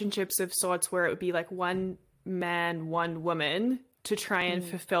relationships of sorts where it would be like one man, one woman to try and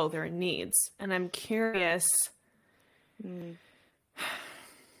fulfill their needs. And I'm curious,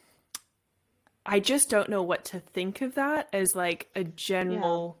 I just don't know what to think of that as like a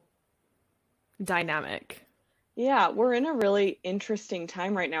general dynamic. Yeah, we're in a really interesting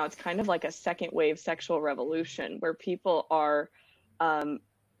time right now. It's kind of like a second wave sexual revolution where people are um,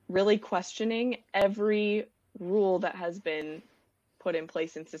 really questioning every rule that has been put in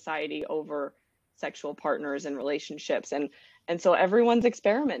place in society over sexual partners and relationships. And so everyone's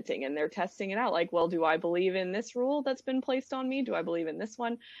experimenting and they're testing it out. Like, well, do I believe in this rule that's been placed on me? Do I believe in this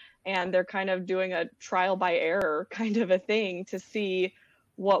one? And they're kind of doing a trial by error kind of a thing to see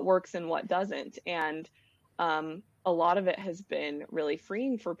what works and what doesn't. And a lot of it has been really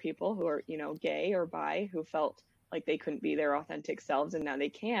freeing for people who are, gay or bi, who felt like they couldn't be their authentic selves and now they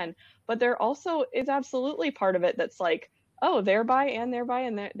can. But there also is absolutely part of it that's like, oh, they're bi and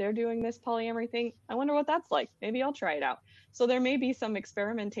they're doing this polyamory thing. I wonder what that's like. Maybe I'll try it out. So there may be some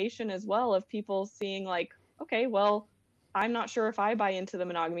experimentation as well of people seeing like, okay, well, I'm not sure if I buy into the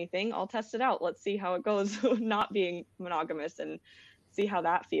monogamy thing. I'll test it out. Let's see how it goes not being monogamous and see how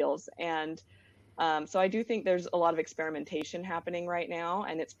that feels. And so I do think there's a lot of experimentation happening right now,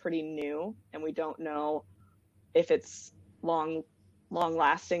 and it's pretty new, and we don't know if it's long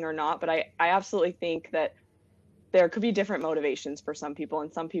lasting or not. But I absolutely think that there could be different motivations for some people,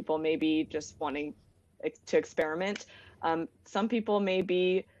 and some people may be just wanting to experiment. Some people may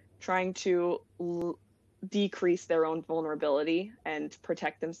be trying to decrease their own vulnerability and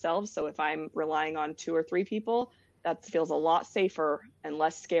protect themselves. So if I'm relying on 2 or 3 people, that feels a lot safer and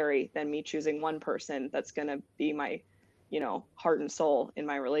less scary than me choosing one person that's going to be my, heart and soul in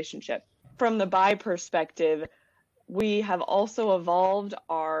my relationship. From the bi perspective, we have also evolved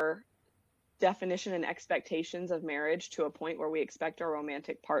our definition and expectations of marriage to a point where we expect our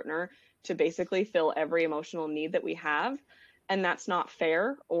romantic partner to basically fill every emotional need that we have. And that's not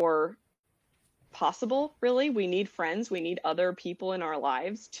fair or possible, really. We need friends. We need other people in our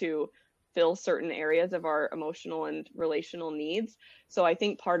lives to fill certain areas of our emotional and relational needs. So I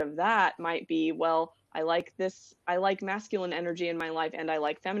think part of that might be, well, I like masculine energy in my life and I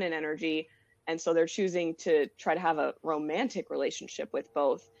like feminine energy. And so they're choosing to try to have a romantic relationship with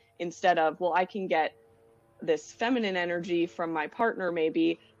both instead of, well, I can get this feminine energy from my partner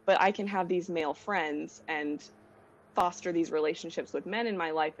maybe, but I can have these male friends and foster these relationships with men in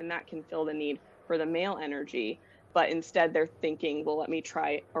my life, and that can fill the need for the male energy. But instead they're thinking, well, let me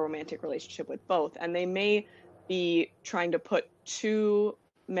try a romantic relationship with both. And they may be trying to put too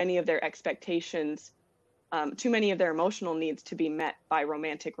many of their expectations, too many of their emotional needs to be met by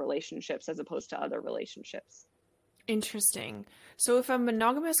romantic relationships as opposed to other relationships. Interesting. So if a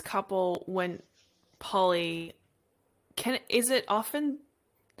monogamous couple went poly, is it often,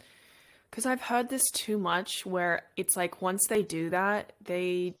 because I've heard this too much where it's like once they do that,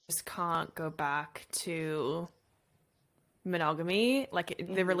 they just can't go back to monogamy. Like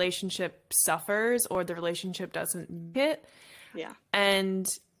the relationship suffers or the relationship doesn't hit. Yeah. And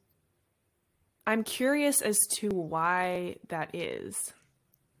I'm curious as to why that is.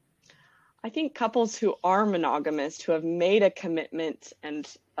 I think couples who are monogamous, who have made a commitment and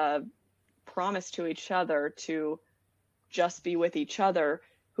a promise to each other to just be with each other,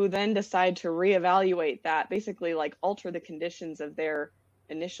 who then decide to reevaluate that, basically like alter the conditions of their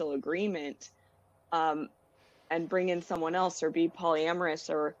initial agreement, and bring in someone else or be polyamorous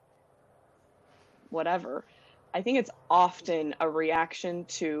or whatever. I think it's often a reaction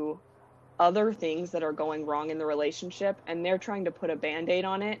to other things that are going wrong in the relationship, and they're trying to put a band-aid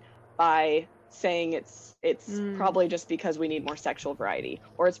on it by saying it's probably just because we need more sexual variety,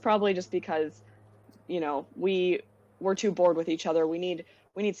 or it's probably just because we're too bored with each other, we need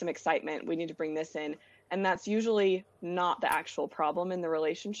some excitement, we need to bring this in. And that's usually not the actual problem in the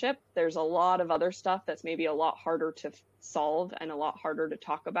relationship. There's a lot of other stuff that's maybe a lot harder to solve and a lot harder to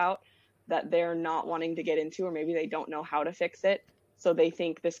talk about that they're not wanting to get into, or maybe they don't know how to fix it. So they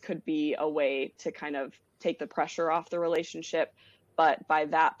think this could be a way to kind of take the pressure off the relationship. But by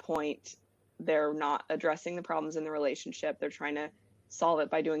that point, they're not addressing the problems in the relationship. They're trying to solve it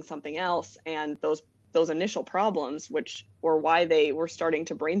by doing something else. And those initial problems, which were why they were starting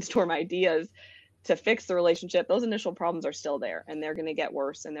to brainstorm ideas to fix the relationship, those initial problems are still there, and they're going to get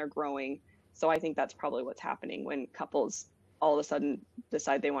worse, and they're growing. So I think that's probably what's happening when couples all of a sudden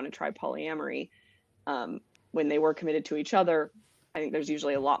decide they want to try polyamory. When they were committed to each other, I think there's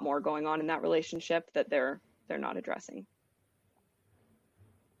usually a lot more going on in that relationship that they're not addressing.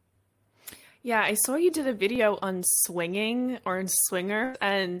 Yeah, I saw you did a video on swinging or on swinger,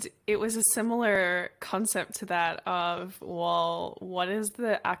 and it was a similar concept to that of, well, what is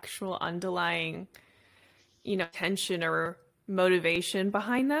the actual underlying, tension or motivation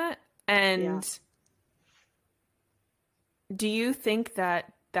behind that? And do you think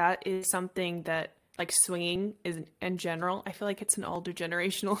that that is something that, like swinging is in general, I feel like it's an older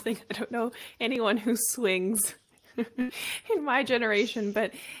generational thing. I don't know anyone who swings in my generation,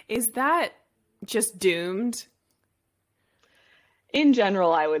 but is that just doomed? In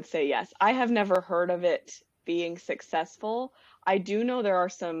general, I would say yes. I have never heard of it being successful. I do know there are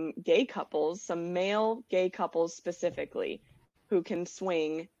some gay couples, some male gay couples specifically, who can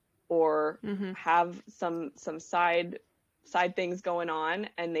swing or Mm-hmm. have some side things going on,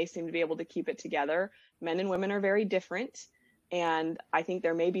 and they seem to be able to keep it together. Men and women are very different, and I think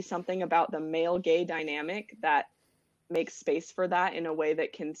there may be something about the male gay dynamic that makes space for that in a way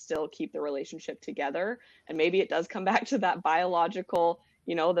that can still keep the relationship together. And maybe it does come back to that biological,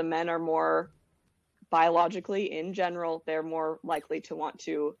 the men are more biologically, in general, they're more likely to want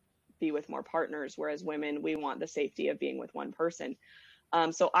to be with more partners, whereas women, we want the safety of being with one person.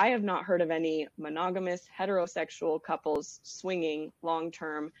 So I have not heard of any monogamous heterosexual couples swinging long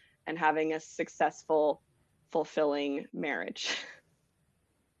term and having a successful, fulfilling marriage.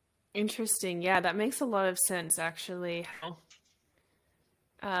 Interesting. Yeah, that makes a lot of sense, actually, how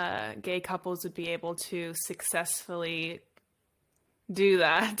gay couples would be able to successfully do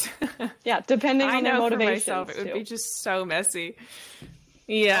that. Yeah, depending I on their know for motivations myself, it would too. be just so messy. Oh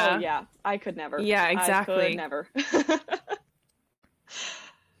Yeah. yeah, I could never. Yeah, I could exactly. never.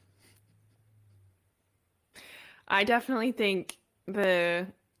 I definitely think the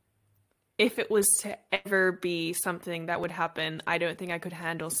if it was to ever be something that would happen, I don't think I could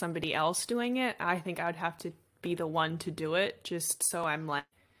handle somebody else doing it. I think I would have to be the one to do it, just so I'm like,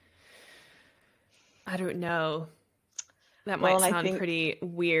 I don't know. That Well, might and I sound think pretty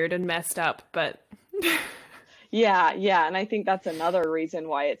weird and messed up, but yeah, and I think that's another reason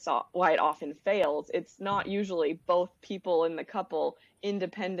why why it often fails. It's not usually both people in the couple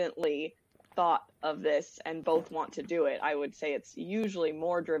independently thought of this and both want to do it. I would say it's usually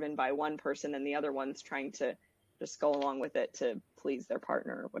more driven by one person and the other one's trying to just go along with it to please their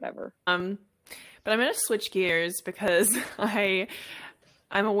partner or whatever. but I'm gonna switch gears because I'm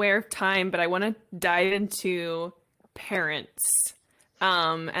aware of time, but I want to dive into parents,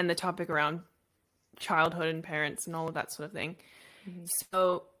 and the topic around childhood and parents and all of that sort of thing. Mhm.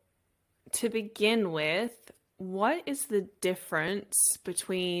 So, to begin with, what is the difference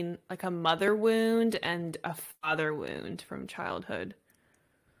between like a mother wound and a father wound from childhood?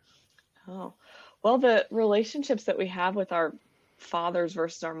 Oh, well, the relationships that we have with our fathers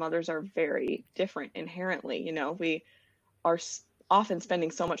versus our mothers are very different inherently. We are often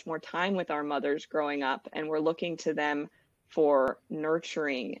spending so much more time with our mothers growing up, and we're looking to them for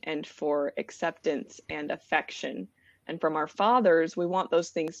nurturing and for acceptance and affection. And from our fathers, we want those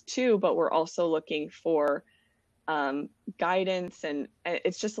things too, but we're also looking for guidance, and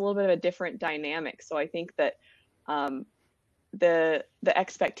it's just a little bit of a different dynamic. So I think that um, the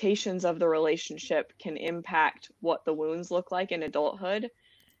expectations of the relationship can impact what the wounds look like in adulthood.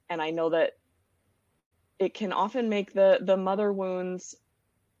 And I know that it can often make the mother wounds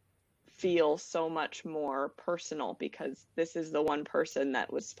feel so much more personal because this is the one person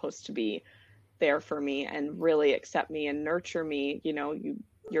that was supposed to be there for me and really accept me and nurture me.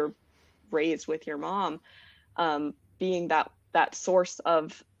 You're raised with your mom, being that source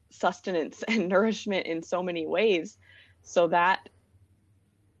of sustenance and nourishment in so many ways. So that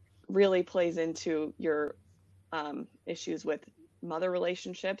really plays into your issues with mother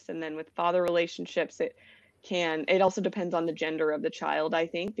relationships. And then with father relationships, it also depends on the gender of the child, I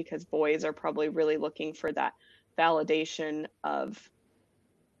think, because boys are probably really looking for that validation of,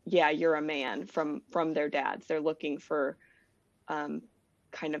 yeah, you're a man from their dads. They're looking for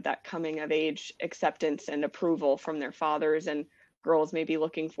kind of that coming of age acceptance and approval from their fathers, and girls may be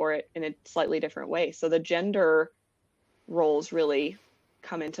looking for it in a slightly different way. So the gender roles really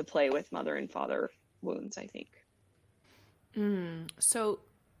come into play with mother and father wounds, I think. So,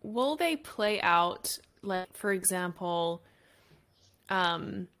 will they play out, like, for example,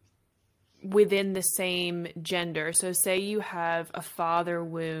 um, within the same gender? So, say you have a father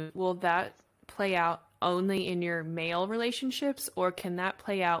wound, will that play out only in your male relationships, or can that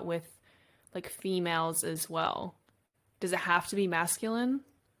play out with like females as well? Does it have to be masculine?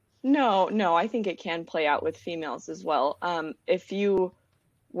 No, I think it can play out with females as well. If you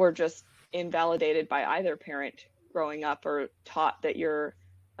were just invalidated by either parent growing up, or taught that your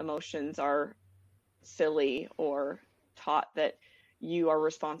emotions are silly, or taught that you are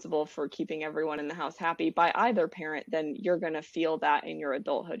responsible for keeping everyone in the house happy by either parent, then you're going to feel that in your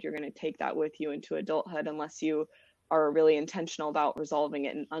adulthood. You're going to take that with you into adulthood unless you are really intentional about resolving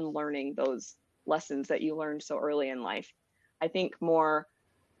it and unlearning those lessons that you learned so early in life. I think more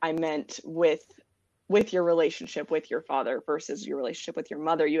I meant with your relationship with your father versus your relationship with your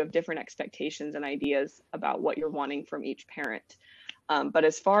mother. You have different expectations and ideas about what you're wanting from each parent. But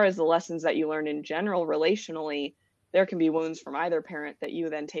as far as the lessons that you learn in general relationally, there can be wounds from either parent that you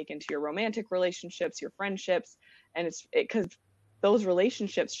then take into your romantic relationships, your friendships, and it's because those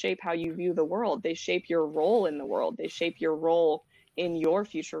relationships shape how you view the world. They shape your role in the world. They shape your role in your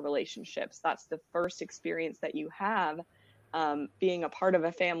future relationships. That's the first experience that you have, being a part of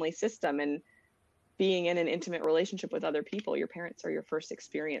a family system and being in an intimate relationship with other people. Your parents are your first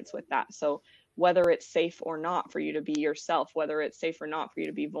experience with that. So whether it's safe or not for you to be yourself, whether it's safe or not for you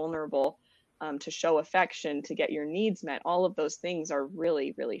to be vulnerable, to show affection, to get your needs met, all of those things are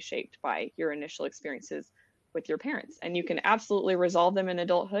really, really shaped by your initial experiences with your parents. And you can absolutely resolve them in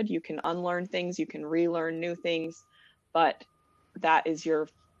adulthood. You can unlearn things, you can relearn new things, but that is your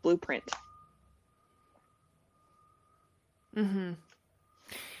blueprint. Mm-hmm.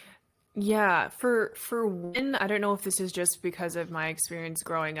 Yeah, for women, I don't know if this is just because of my experience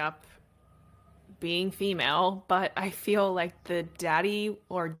growing up being female, but I feel like the daddy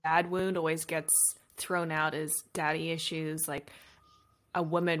or dad wound always gets thrown out as daddy issues, like a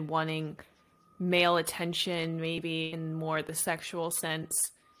woman wanting male attention, maybe in more the sexual sense.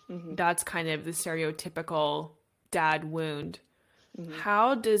 Mm-hmm. That's kind of the stereotypical dad wound. Mm-hmm.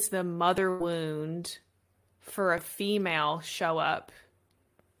 How does the mother wound for a female show up?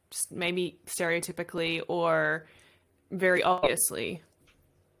 Maybe stereotypically or very obviously?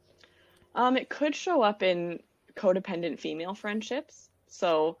 It could show up in codependent female friendships.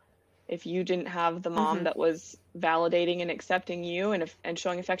 So if you didn't have the mom that was validating and accepting you and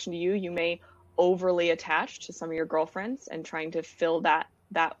showing affection to you, you may overly attach to some of your girlfriends and trying to fill that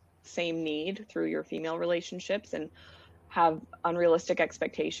same need through your female relationships and have unrealistic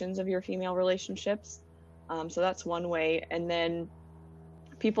expectations of your female relationships. So that's one way. And then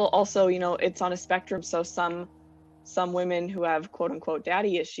people also, it's on a spectrum. So some women who have quote unquote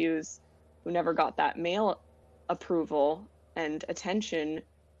daddy issues, who never got that male approval and attention,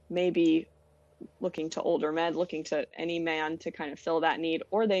 may be looking to older men, looking to any man to kind of fill that need,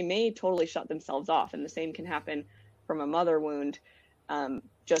 or they may totally shut themselves off. And the same can happen from a mother wound.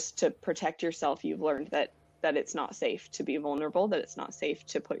 Just to protect yourself, you've learned that it's not safe to be vulnerable, that it's not safe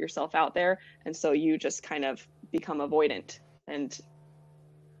to put yourself out there. And so you just kind of become avoidant and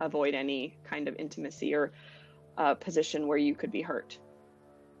avoid any kind of intimacy or position where you could be hurt.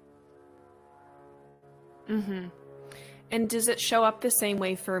 Mm-hmm. And does it show up the same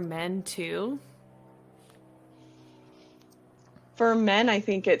way for men too? For men, I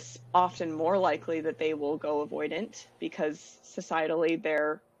think it's often more likely that they will go avoidant because societally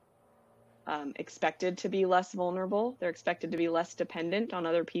they're expected to be less vulnerable. They're expected to be less dependent on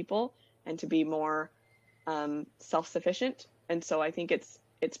other people and to be more self-sufficient. And so I think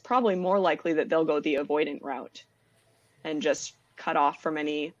it's probably more likely that they'll go the avoidant route and just cut off from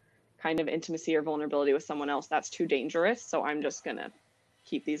any kind of intimacy or vulnerability with someone else. That's too dangerous. So I'm just going to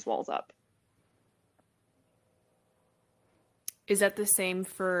keep these walls up. Is that the same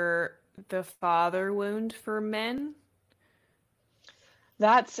for the father wound for men?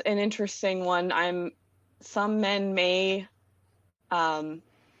 That's an interesting one. Some men may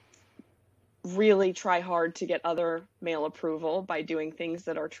really try hard to get other male approval by doing things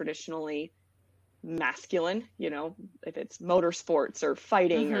that are traditionally masculine, if it's motorsports or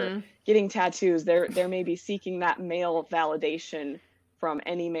fighting or getting tattoos, they're maybe seeking that male validation from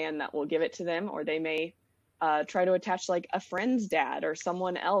any man that will give it to them, or they may try to attach like a friend's dad or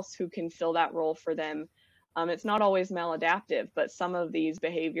someone else who can fill that role for them. It's not always maladaptive, but some of these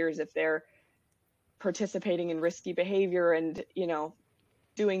behaviors, if they're participating in risky behavior and,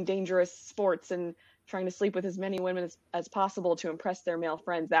 doing dangerous sports and trying to sleep with as many women as possible to impress their male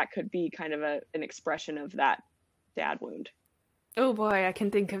friends, that could be kind of an expression of that dad wound. Oh boy, I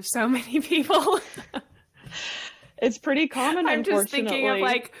can think of so many people. It's pretty common, I'm just thinking of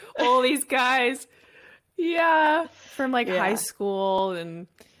like all these guys. Yeah, from high school and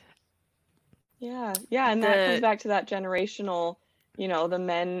yeah, and that comes back to that generational, the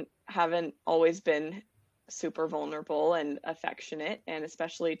men haven't always been super vulnerable and affectionate, and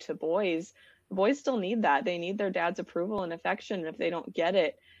especially to boys. Boys still need that. They need their dad's approval and affection. And if they don't get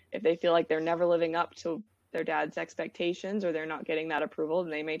it, if they feel like they're never living up to their dad's expectations or they're not getting that approval,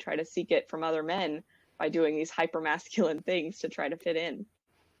 then they may try to seek it from other men by doing these hyper-masculine things to try to fit in.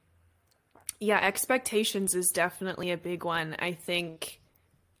 Yeah, expectations is definitely a big one. I think,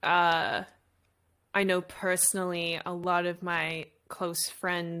 I know personally a lot of my close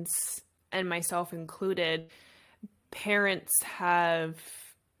friends, and myself included, parents have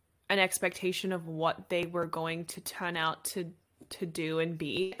an expectation of what they were going to turn out to do and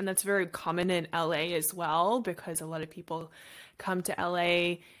be. And that's very common in LA as well, because a lot of people come to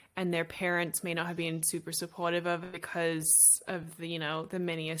LA and their parents may not have been super supportive of it because of the, the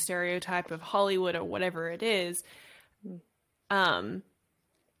many a stereotype of Hollywood or whatever it is. Um,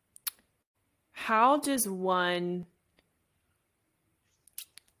 how does one,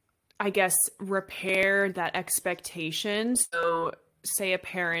 I guess, repair that expectation? So say a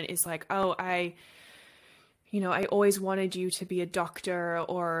parent is like, oh, I always wanted you to be a doctor,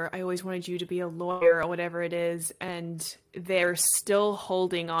 or I always wanted you to be a lawyer, or whatever it is. And they're still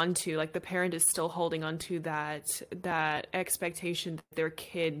holding on to, like, the parent is still holding on to that expectation that their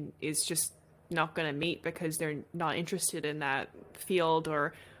kid is just not going to meet because they're not interested in that field,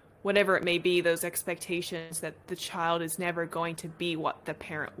 or whatever it may be, those expectations that the child is never going to be what the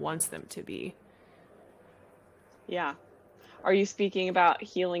parent wants them to be. Yeah. Are you speaking about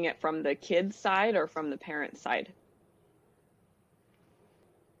healing it from the kid's side or from the parent's side?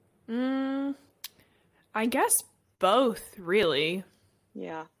 I guess both, really.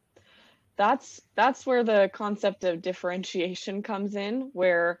 Yeah. That's where the concept of differentiation comes in,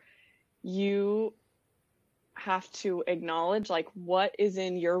 where you have to acknowledge like what is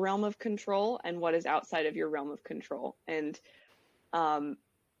in your realm of control and what is outside of your realm of control, and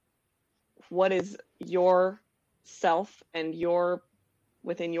what is your self and your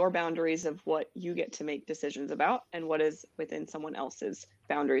within your boundaries of what you get to make decisions about, and what is within someone else's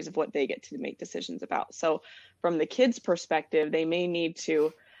boundaries of what they get to make decisions about. So from the kid's perspective, they may need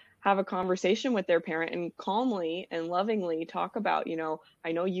to have a conversation with their parent and calmly and lovingly talk about,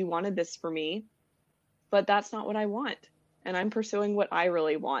 I know you wanted this for me, but that's not what I want. And I'm pursuing what I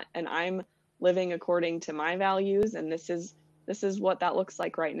really want. And I'm living according to my values. And this is what that looks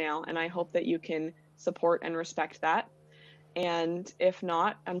like right now. And I hope that you can support and respect that. And if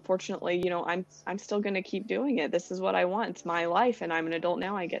not, unfortunately, I'm still going to keep doing it. This is what I want. It's my life. And I'm an adult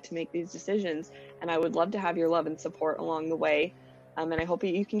now. I get to make these decisions. And I would love to have your love and support along the way. And I hope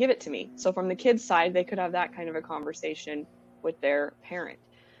you can give it to me. So from the kid's side, they could have that kind of a conversation with their parent.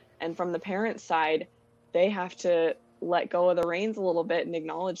 And from the parent's side, they have to let go of the reins a little bit and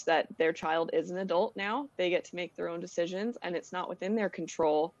acknowledge that their child is an adult now. They get to make their own decisions, and it's not within their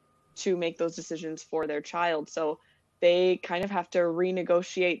control to make those decisions for their child. So they kind of have to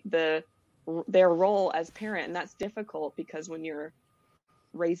renegotiate their role as parent. And that's difficult because when you're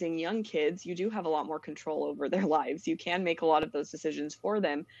raising young kids, you do have a lot more control over their lives. You can make a lot of those decisions for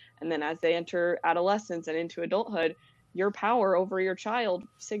them. And then as they enter adolescence and into adulthood, your power over your child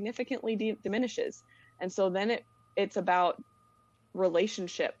significantly diminishes. And so then it's about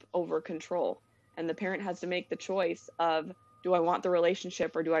relationship over control. And the parent has to make the choice of, do I want the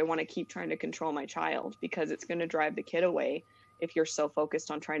relationship or do I want to keep trying to control my child? Because it's going to drive the kid away if you're so focused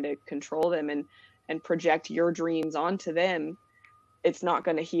on trying to control them and project your dreams onto them. It's not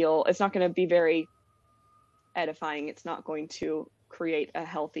going to heal. It's not going to be very edifying. It's not going to create a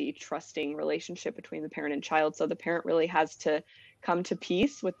healthy, trusting relationship between the parent and child. So the parent really has to come to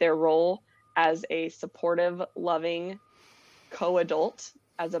peace with their role as a supportive, loving co-adult,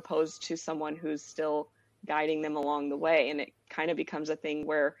 as opposed to someone who's still guiding them along the way. And it kind of becomes a thing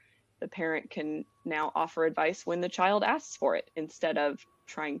where the parent can now offer advice when the child asks for it, instead of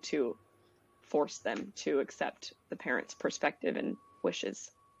trying to force them to accept the parent's perspective and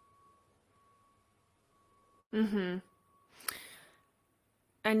wishes. Mm-hmm.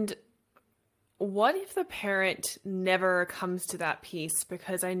 And what if the parent never comes to that piece?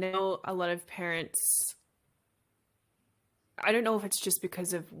 Because I know a lot of parents, I don't know if it's just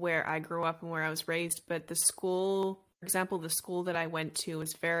because of where I grew up and where I was raised, but the school, for example, the school that I went to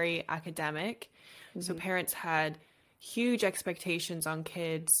was very academic. Mm-hmm. So parents had huge expectations on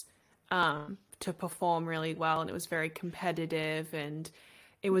kids to perform really well. And it was very competitive. And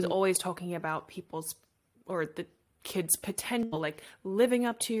it was always talking about people's, or the kids' potential, like living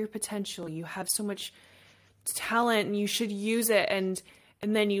up to your potential. You have so much talent and you should use it. And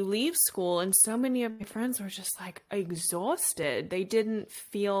then you leave school, and so many of my friends were just like exhausted. They didn't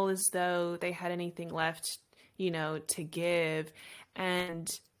feel as though they had anything left, to give. And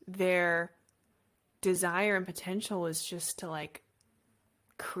their desire and potential was just to like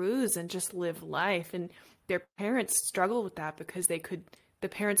cruise and just live life. And their parents struggled with that because the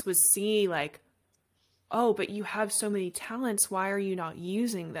parents would see like, oh, but you have so many talents. Why are you not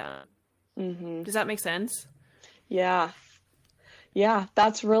using them? Mm-hmm. Does that make sense? Yeah. Yeah,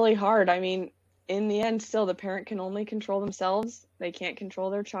 that's really hard. I mean, in the end, still, the parent can only control themselves. They can't control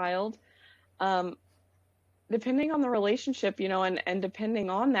their child. Depending on the relationship, and depending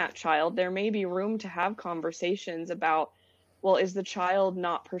on that child, there may be room to have conversations about, well, is the child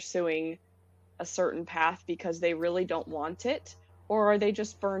not pursuing a certain path because they really don't want it, or are they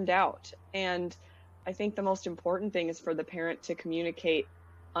just burned out? And I think the most important thing is for the parent to communicate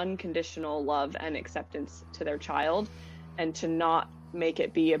unconditional love and acceptance to their child, and to not make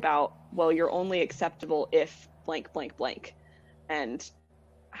it be about, well, you're only acceptable if blank, blank, blank. and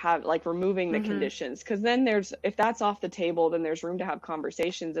have like removing the Mm-hmm. conditions, because then if that's off the table, then there's room to have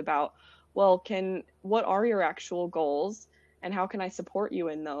conversations about, well, what are your actual goals and how can I support you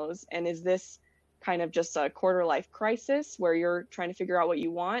in those, and is this kind of just a quarter life crisis where you're trying to figure out what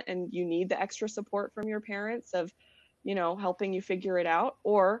you want and you need the extra support from your parents of, helping you figure it out,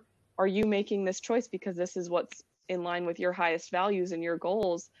 or are you making this choice because this is what's in line with your highest values and your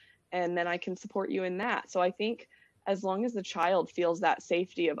goals, and then I can support you in that. So I think as long as the child feels that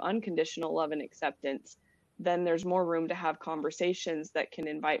safety of unconditional love and acceptance, then there's more room to have conversations that can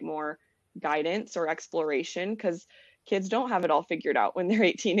invite more guidance or exploration, because kids don't have it all figured out when they're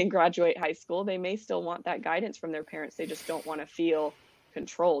 18 and graduate high school. They may still want that guidance from their parents. They just don't want to feel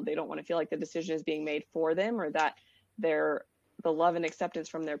controlled. They don't want to feel like the decision is being made for them, or that the love and acceptance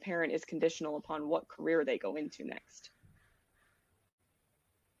from their parent is conditional upon what career they go into next.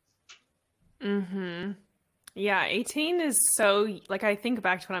 Mm-hmm. Yeah, 18 is so, like, I think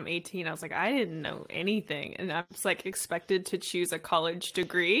back to when I'm 18, I was like, I didn't know anything. And I was like expected to choose a college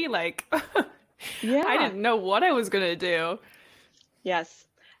degree. Like, Yeah. I didn't know what I was going to do. Yes.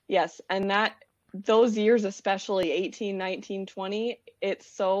 Yes. And those years, especially 18, 19, 20, it's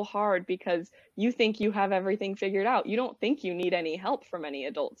so hard because you think you have everything figured out. You don't think you need any help from any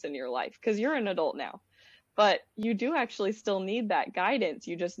adults in your life because you're an adult now. But you do actually still need that guidance.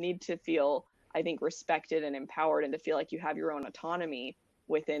 You just need to feel, I think, respected and empowered, and to feel like you have your own autonomy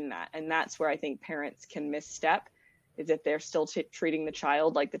within that. And that's where I think parents can misstep, is if they're still treating the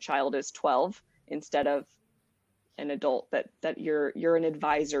child like the child is 12 instead of an adult that you're an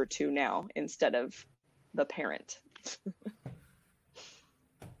advisor to now instead of the parent.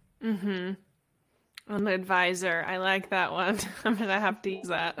 Mm-hmm. I'm the advisor. I like that one. I'm gonna have to use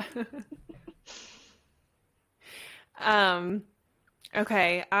that.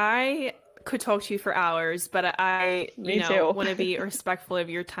 Okay, I could talk to you for hours, but I, want to be respectful of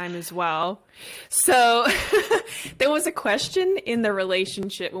your time as well. So there was a question in the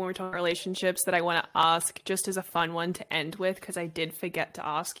relationship, when we're talking relationships, that I want to ask just as a fun one to end with, because I did forget to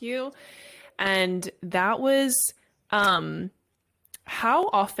ask you. And that was, how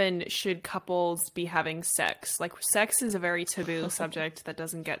often should couples be having sex? Like, sex is a very taboo subject that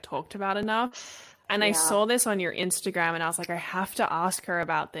doesn't get talked about enough. And I saw this on your Instagram and I was like, I have to ask her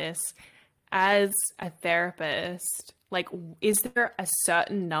about this. As a therapist, like, is there a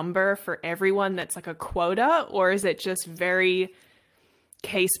certain number for everyone that's like a quota, or is it just very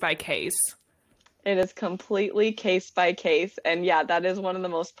case by case? It is completely case by case. And yeah, that is one of the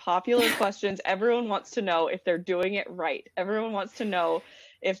most popular questions. Everyone wants to know if they're doing it right. Everyone wants to know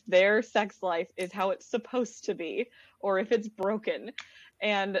if their sex life is how it's supposed to be, or if it's broken.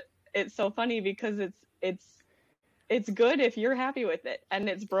 And it's so funny because it's good if you're happy with it, and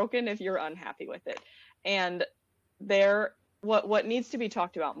it's broken if you're unhappy with it. And what needs to be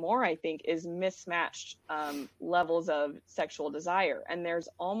talked about more, I think, is mismatched levels of sexual desire. And there's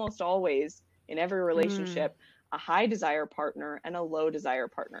almost always, in every relationship, a high desire partner and a low desire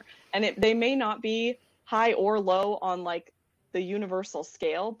partner. And they may not be high or low on like the universal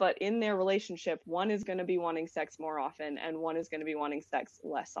scale, but in their relationship, one is going to be wanting sex more often and one is going to be wanting sex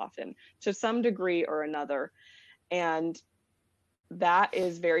less often, to some degree or another. And that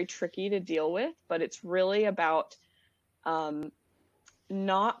is very tricky to deal with, but it's really about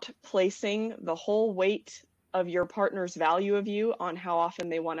not placing the whole weight of your partner's value of you on how often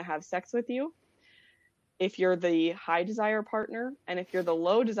they want to have sex with you. If you're the high desire partner, and if you're the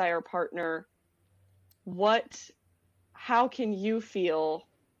low desire partner, how can you feel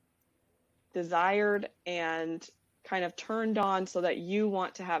desired and kind of turned on so that you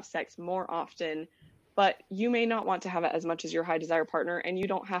want to have sex more often, but you may not want to have it as much as your high desire partner, and you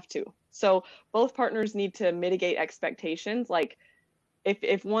don't have to. So both partners need to mitigate expectations. Like,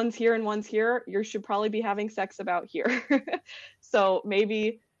 if one's here and one's here, you should probably be having sex about here. So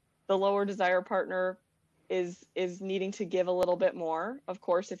maybe the lower desire partner is needing to give a little bit more. Of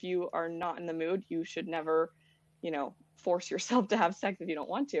course, if you are not in the mood, you should never, force yourself to have sex if you don't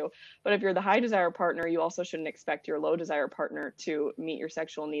want to. But if you're the high desire partner, you also shouldn't expect your low desire partner to meet your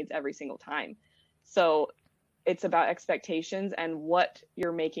sexual needs every single time. So it's about expectations and what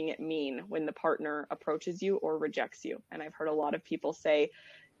you're making it mean when the partner approaches you or rejects you. And I've heard a lot of people say,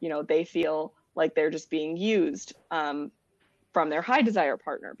 they feel like they're just being used from their high desire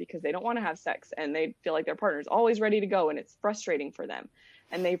partner because they don't want to have sex, and they feel like their partner is always ready to go, and it's frustrating for them.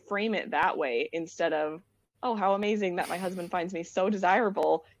 And they frame it that way instead of, oh, how amazing that my husband finds me so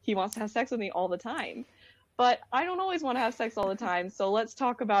desirable. He wants to have sex with me all the time. But I don't always want to have sex all the time. So let's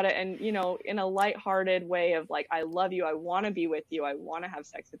talk about it. And, in a lighthearted way of like, I love you. I want to be with you. I want to have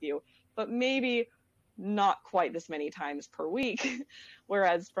sex with you. But maybe not quite this many times per week.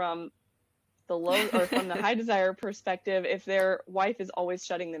 Whereas from the low or from the high desire perspective, if their wife is always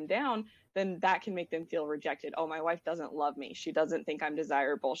shutting them down, then that can make them feel rejected. Oh, my wife doesn't love me. She doesn't think I'm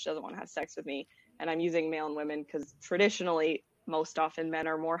desirable. She doesn't want to have sex with me. And I'm using male and women because traditionally, most often men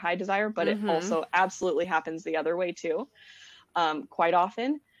are more high desire, but it also absolutely happens the other way too, quite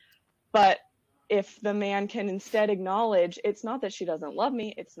often. But if the man can instead acknowledge, it's not that she doesn't love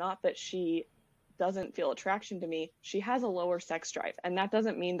me, it's not that she doesn't feel attraction to me, she has a lower sex drive. And that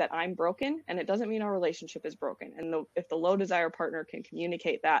doesn't mean that I'm broken, and it doesn't mean our relationship is broken. And if the low desire partner can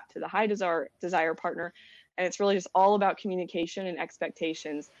communicate that to the high desire partner, and it's really just all about communication and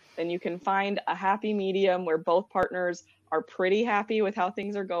expectations, then you can find a happy medium where both partners are pretty happy with how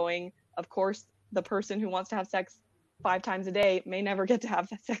things are going. Of course, the person who wants to have sex 5 times a day may never get to have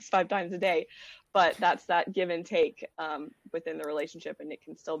sex 5 times a day, but that's that give and take within the relationship, and it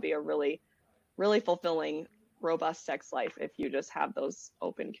can still be a really, really fulfilling, robust sex life if you just have those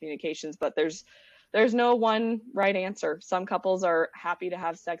open communications. But there's no one right answer. Some couples are happy to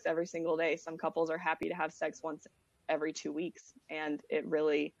have sex every single day. Some couples are happy to have sex once every 2 weeks, and it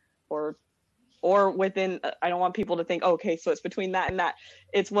really, or within, I don't want people to think, okay, so it's between that and that.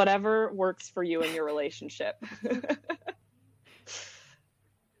 It's whatever works for you in your relationship.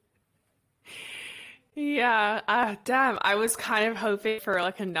 Yeah, damn, I was kind of hoping for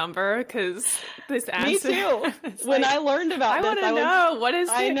like a number because this answer. Me too. When I learned about this, I want to know what is.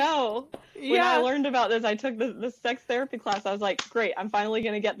 I know. Yeah. When I learned about this, I took the sex therapy class. I was like, great, I'm finally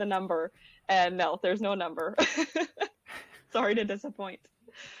going to get the number. And no, there's no number. Sorry to disappoint.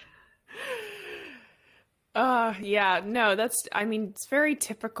 Yeah, no, it's very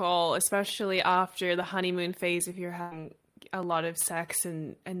typical, especially after the honeymoon phase, if you're having a lot of sex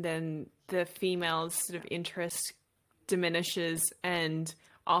and then the female's sort of interest diminishes, and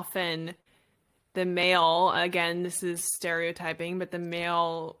often the male, again, this is stereotyping, but the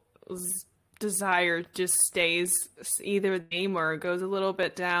male's desire just stays either the same or goes a little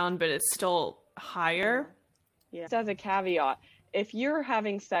bit down, but it's still higher. Yeah. Just as a caveat, if you're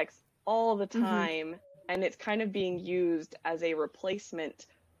having sex all the time and it's kind of being used as a replacement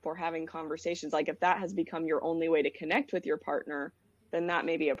for having conversations, like if that has become your only way to connect with your partner, then that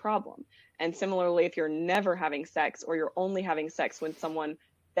may be a problem. And similarly, if you're never having sex, or you're only having sex when someone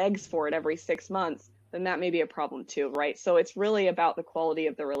begs for it every 6 months, then that may be a problem too, right? So it's really about the quality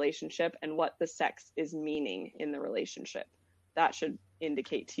of the relationship and what the sex is meaning in the relationship. That should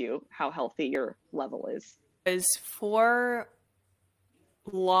indicate to you how healthy your level is. Is for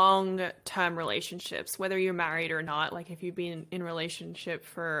long-term relationships, whether you're married or not, like if you've been in a relationship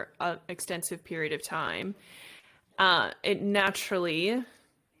for an extensive period of time, it naturally,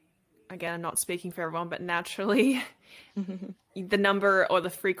 again, I'm not speaking for everyone, but naturally the number or the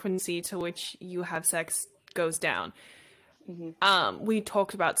frequency to which you have sex goes down. We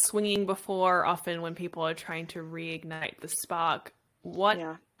talked about swinging before, often when people are trying to reignite the spark. What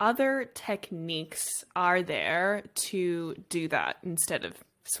other techniques are there to do that instead of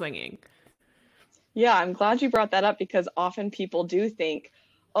swinging? Yeah, I'm glad you brought that up, because often people do think,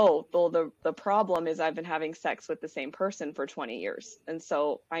 oh, well, the problem is I've been having sex with the same person for 20 years, and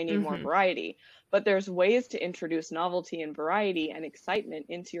so I need more variety. But there's ways to introduce novelty and variety and excitement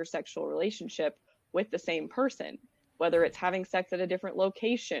into your sexual relationship with the same person, whether it's having sex at a different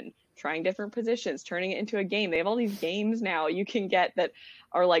location, trying different positions, turning it into a game. They have all these games now you can get that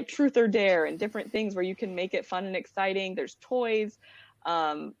are like truth or dare and different things where you can make it fun and exciting. There's toys.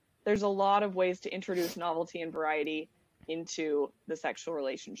 There's a lot of ways to introduce novelty and variety into the sexual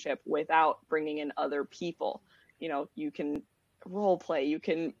relationship without bringing in other people. You know, you can role play, you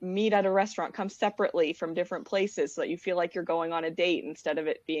can meet at a restaurant, come separately from different places so that you feel like you're going on a date instead of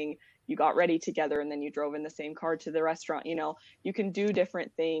it being you got ready together and then you drove in the same car to the restaurant. You know, you can do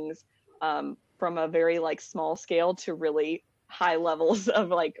different things from a very like small scale to really high levels of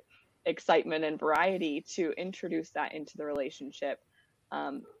like excitement and variety to introduce that into the relationship.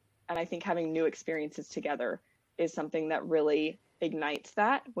 And I think having new experiences together is something that really ignites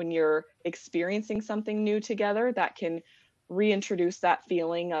that. When you're experiencing something new together, that can reintroduce that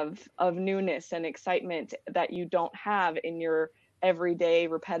feeling of newness and excitement that you don't have in your everyday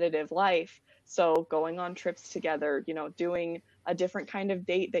repetitive life. So going on trips together, you know, doing a different kind of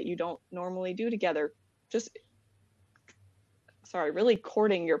date that you don't normally do together, really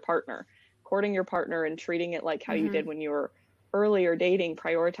courting your partner and treating it like how you did when you were earlier dating,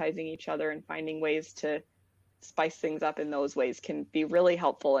 prioritizing each other and finding ways to spice things up in those ways can be really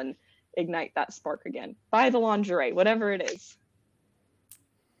helpful and ignite that spark again. Buy the lingerie, whatever it is.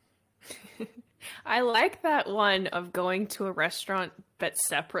 I like that one of going to a restaurant but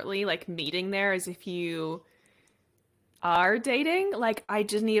separately, like meeting there as if you are dating. Like, I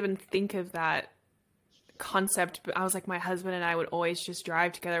didn't even think of that concept, but I was like, my husband and I would always just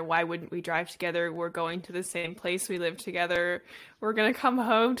drive together. Why wouldn't we drive together? We're going to the same place. We live together. We're going to come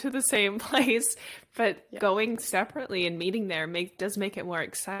home to the same place. But going separately and meeting there does make it more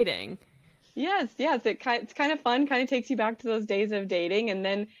exciting. Yes, it's kind of fun, kind of takes you back to those days of dating. And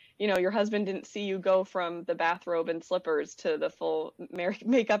then, you know, your husband didn't see you go from the bathrobe and slippers to the full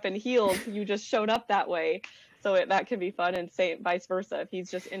makeup and heels. You just showed up that way. So that can be fun, and say vice versa. If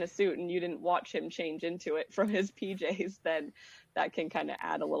he's just in a suit and you didn't watch him change into it from his PJs, then that can kind of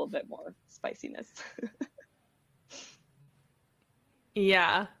add a little bit more spiciness.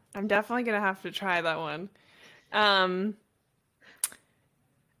 Yeah, I'm definitely going to have to try that one.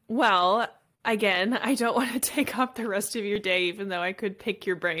 Well, again, I don't want to take up the rest of your day, even though I could pick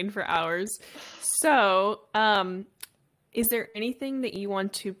your brain for hours. So, is there anything that you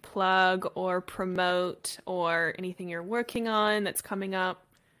want to plug or promote, or anything you're working on that's coming up?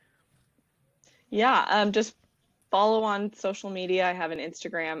 Yeah, just follow on social media. I have an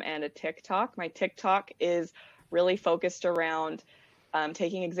Instagram and a TikTok. My TikTok is really focused around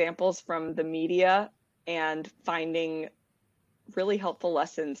taking examples from the media and finding really helpful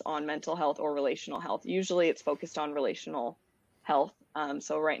lessons on mental health or relational health. Usually it's focused on relational health.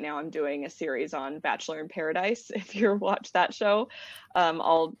 So right now I'm doing a series on Bachelor in Paradise. If you watch that show,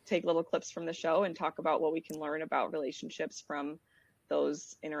 I'll take little clips from the show and talk about what we can learn about relationships from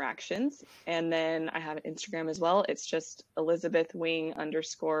those interactions. And then I have an Instagram as well. It's just Elizabeth Wing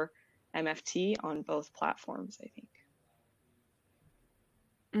 _MFT on both platforms, I think.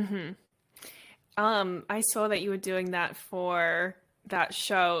 I saw that you were doing that for that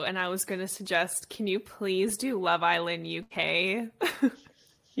show, and I was going to suggest, can you please do Love Island UK?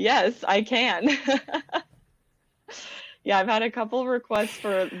 Yes, I can. Yeah, I've had a couple requests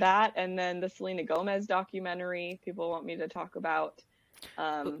for that, and then the Selena Gomez documentary people want me to talk about.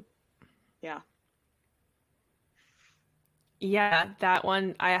 Yeah. Yeah, that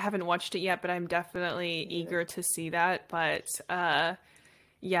one, I haven't watched it yet, but I'm definitely eager to see that. But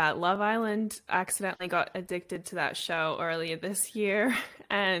yeah, Love Island, accidentally got addicted to that show earlier this year,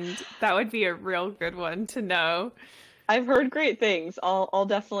 and that would be a real good one to know. I've heard great things. I'll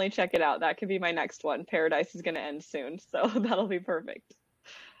definitely check it out. That could be my next one. Paradise is going to end soon, so that'll be perfect.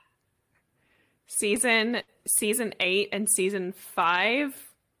 Season 8 and season 5,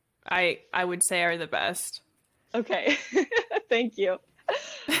 I would say, are the best. Okay. Thank you.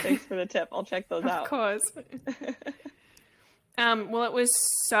 Thanks for the tip. I'll check those out. Of course. Well, it was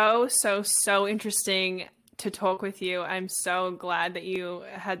so interesting to talk with you. I'm so glad that you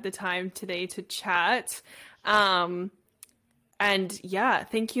had the time today to chat. And yeah,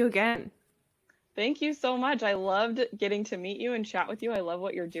 thank you again. Thank you so much. I loved getting to meet you and chat with you. I love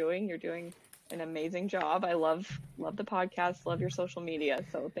what you're doing. You're doing an amazing job. I love the podcast, love your social media.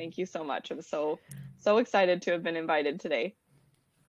 So thank you so much. I'm so excited to have been invited today.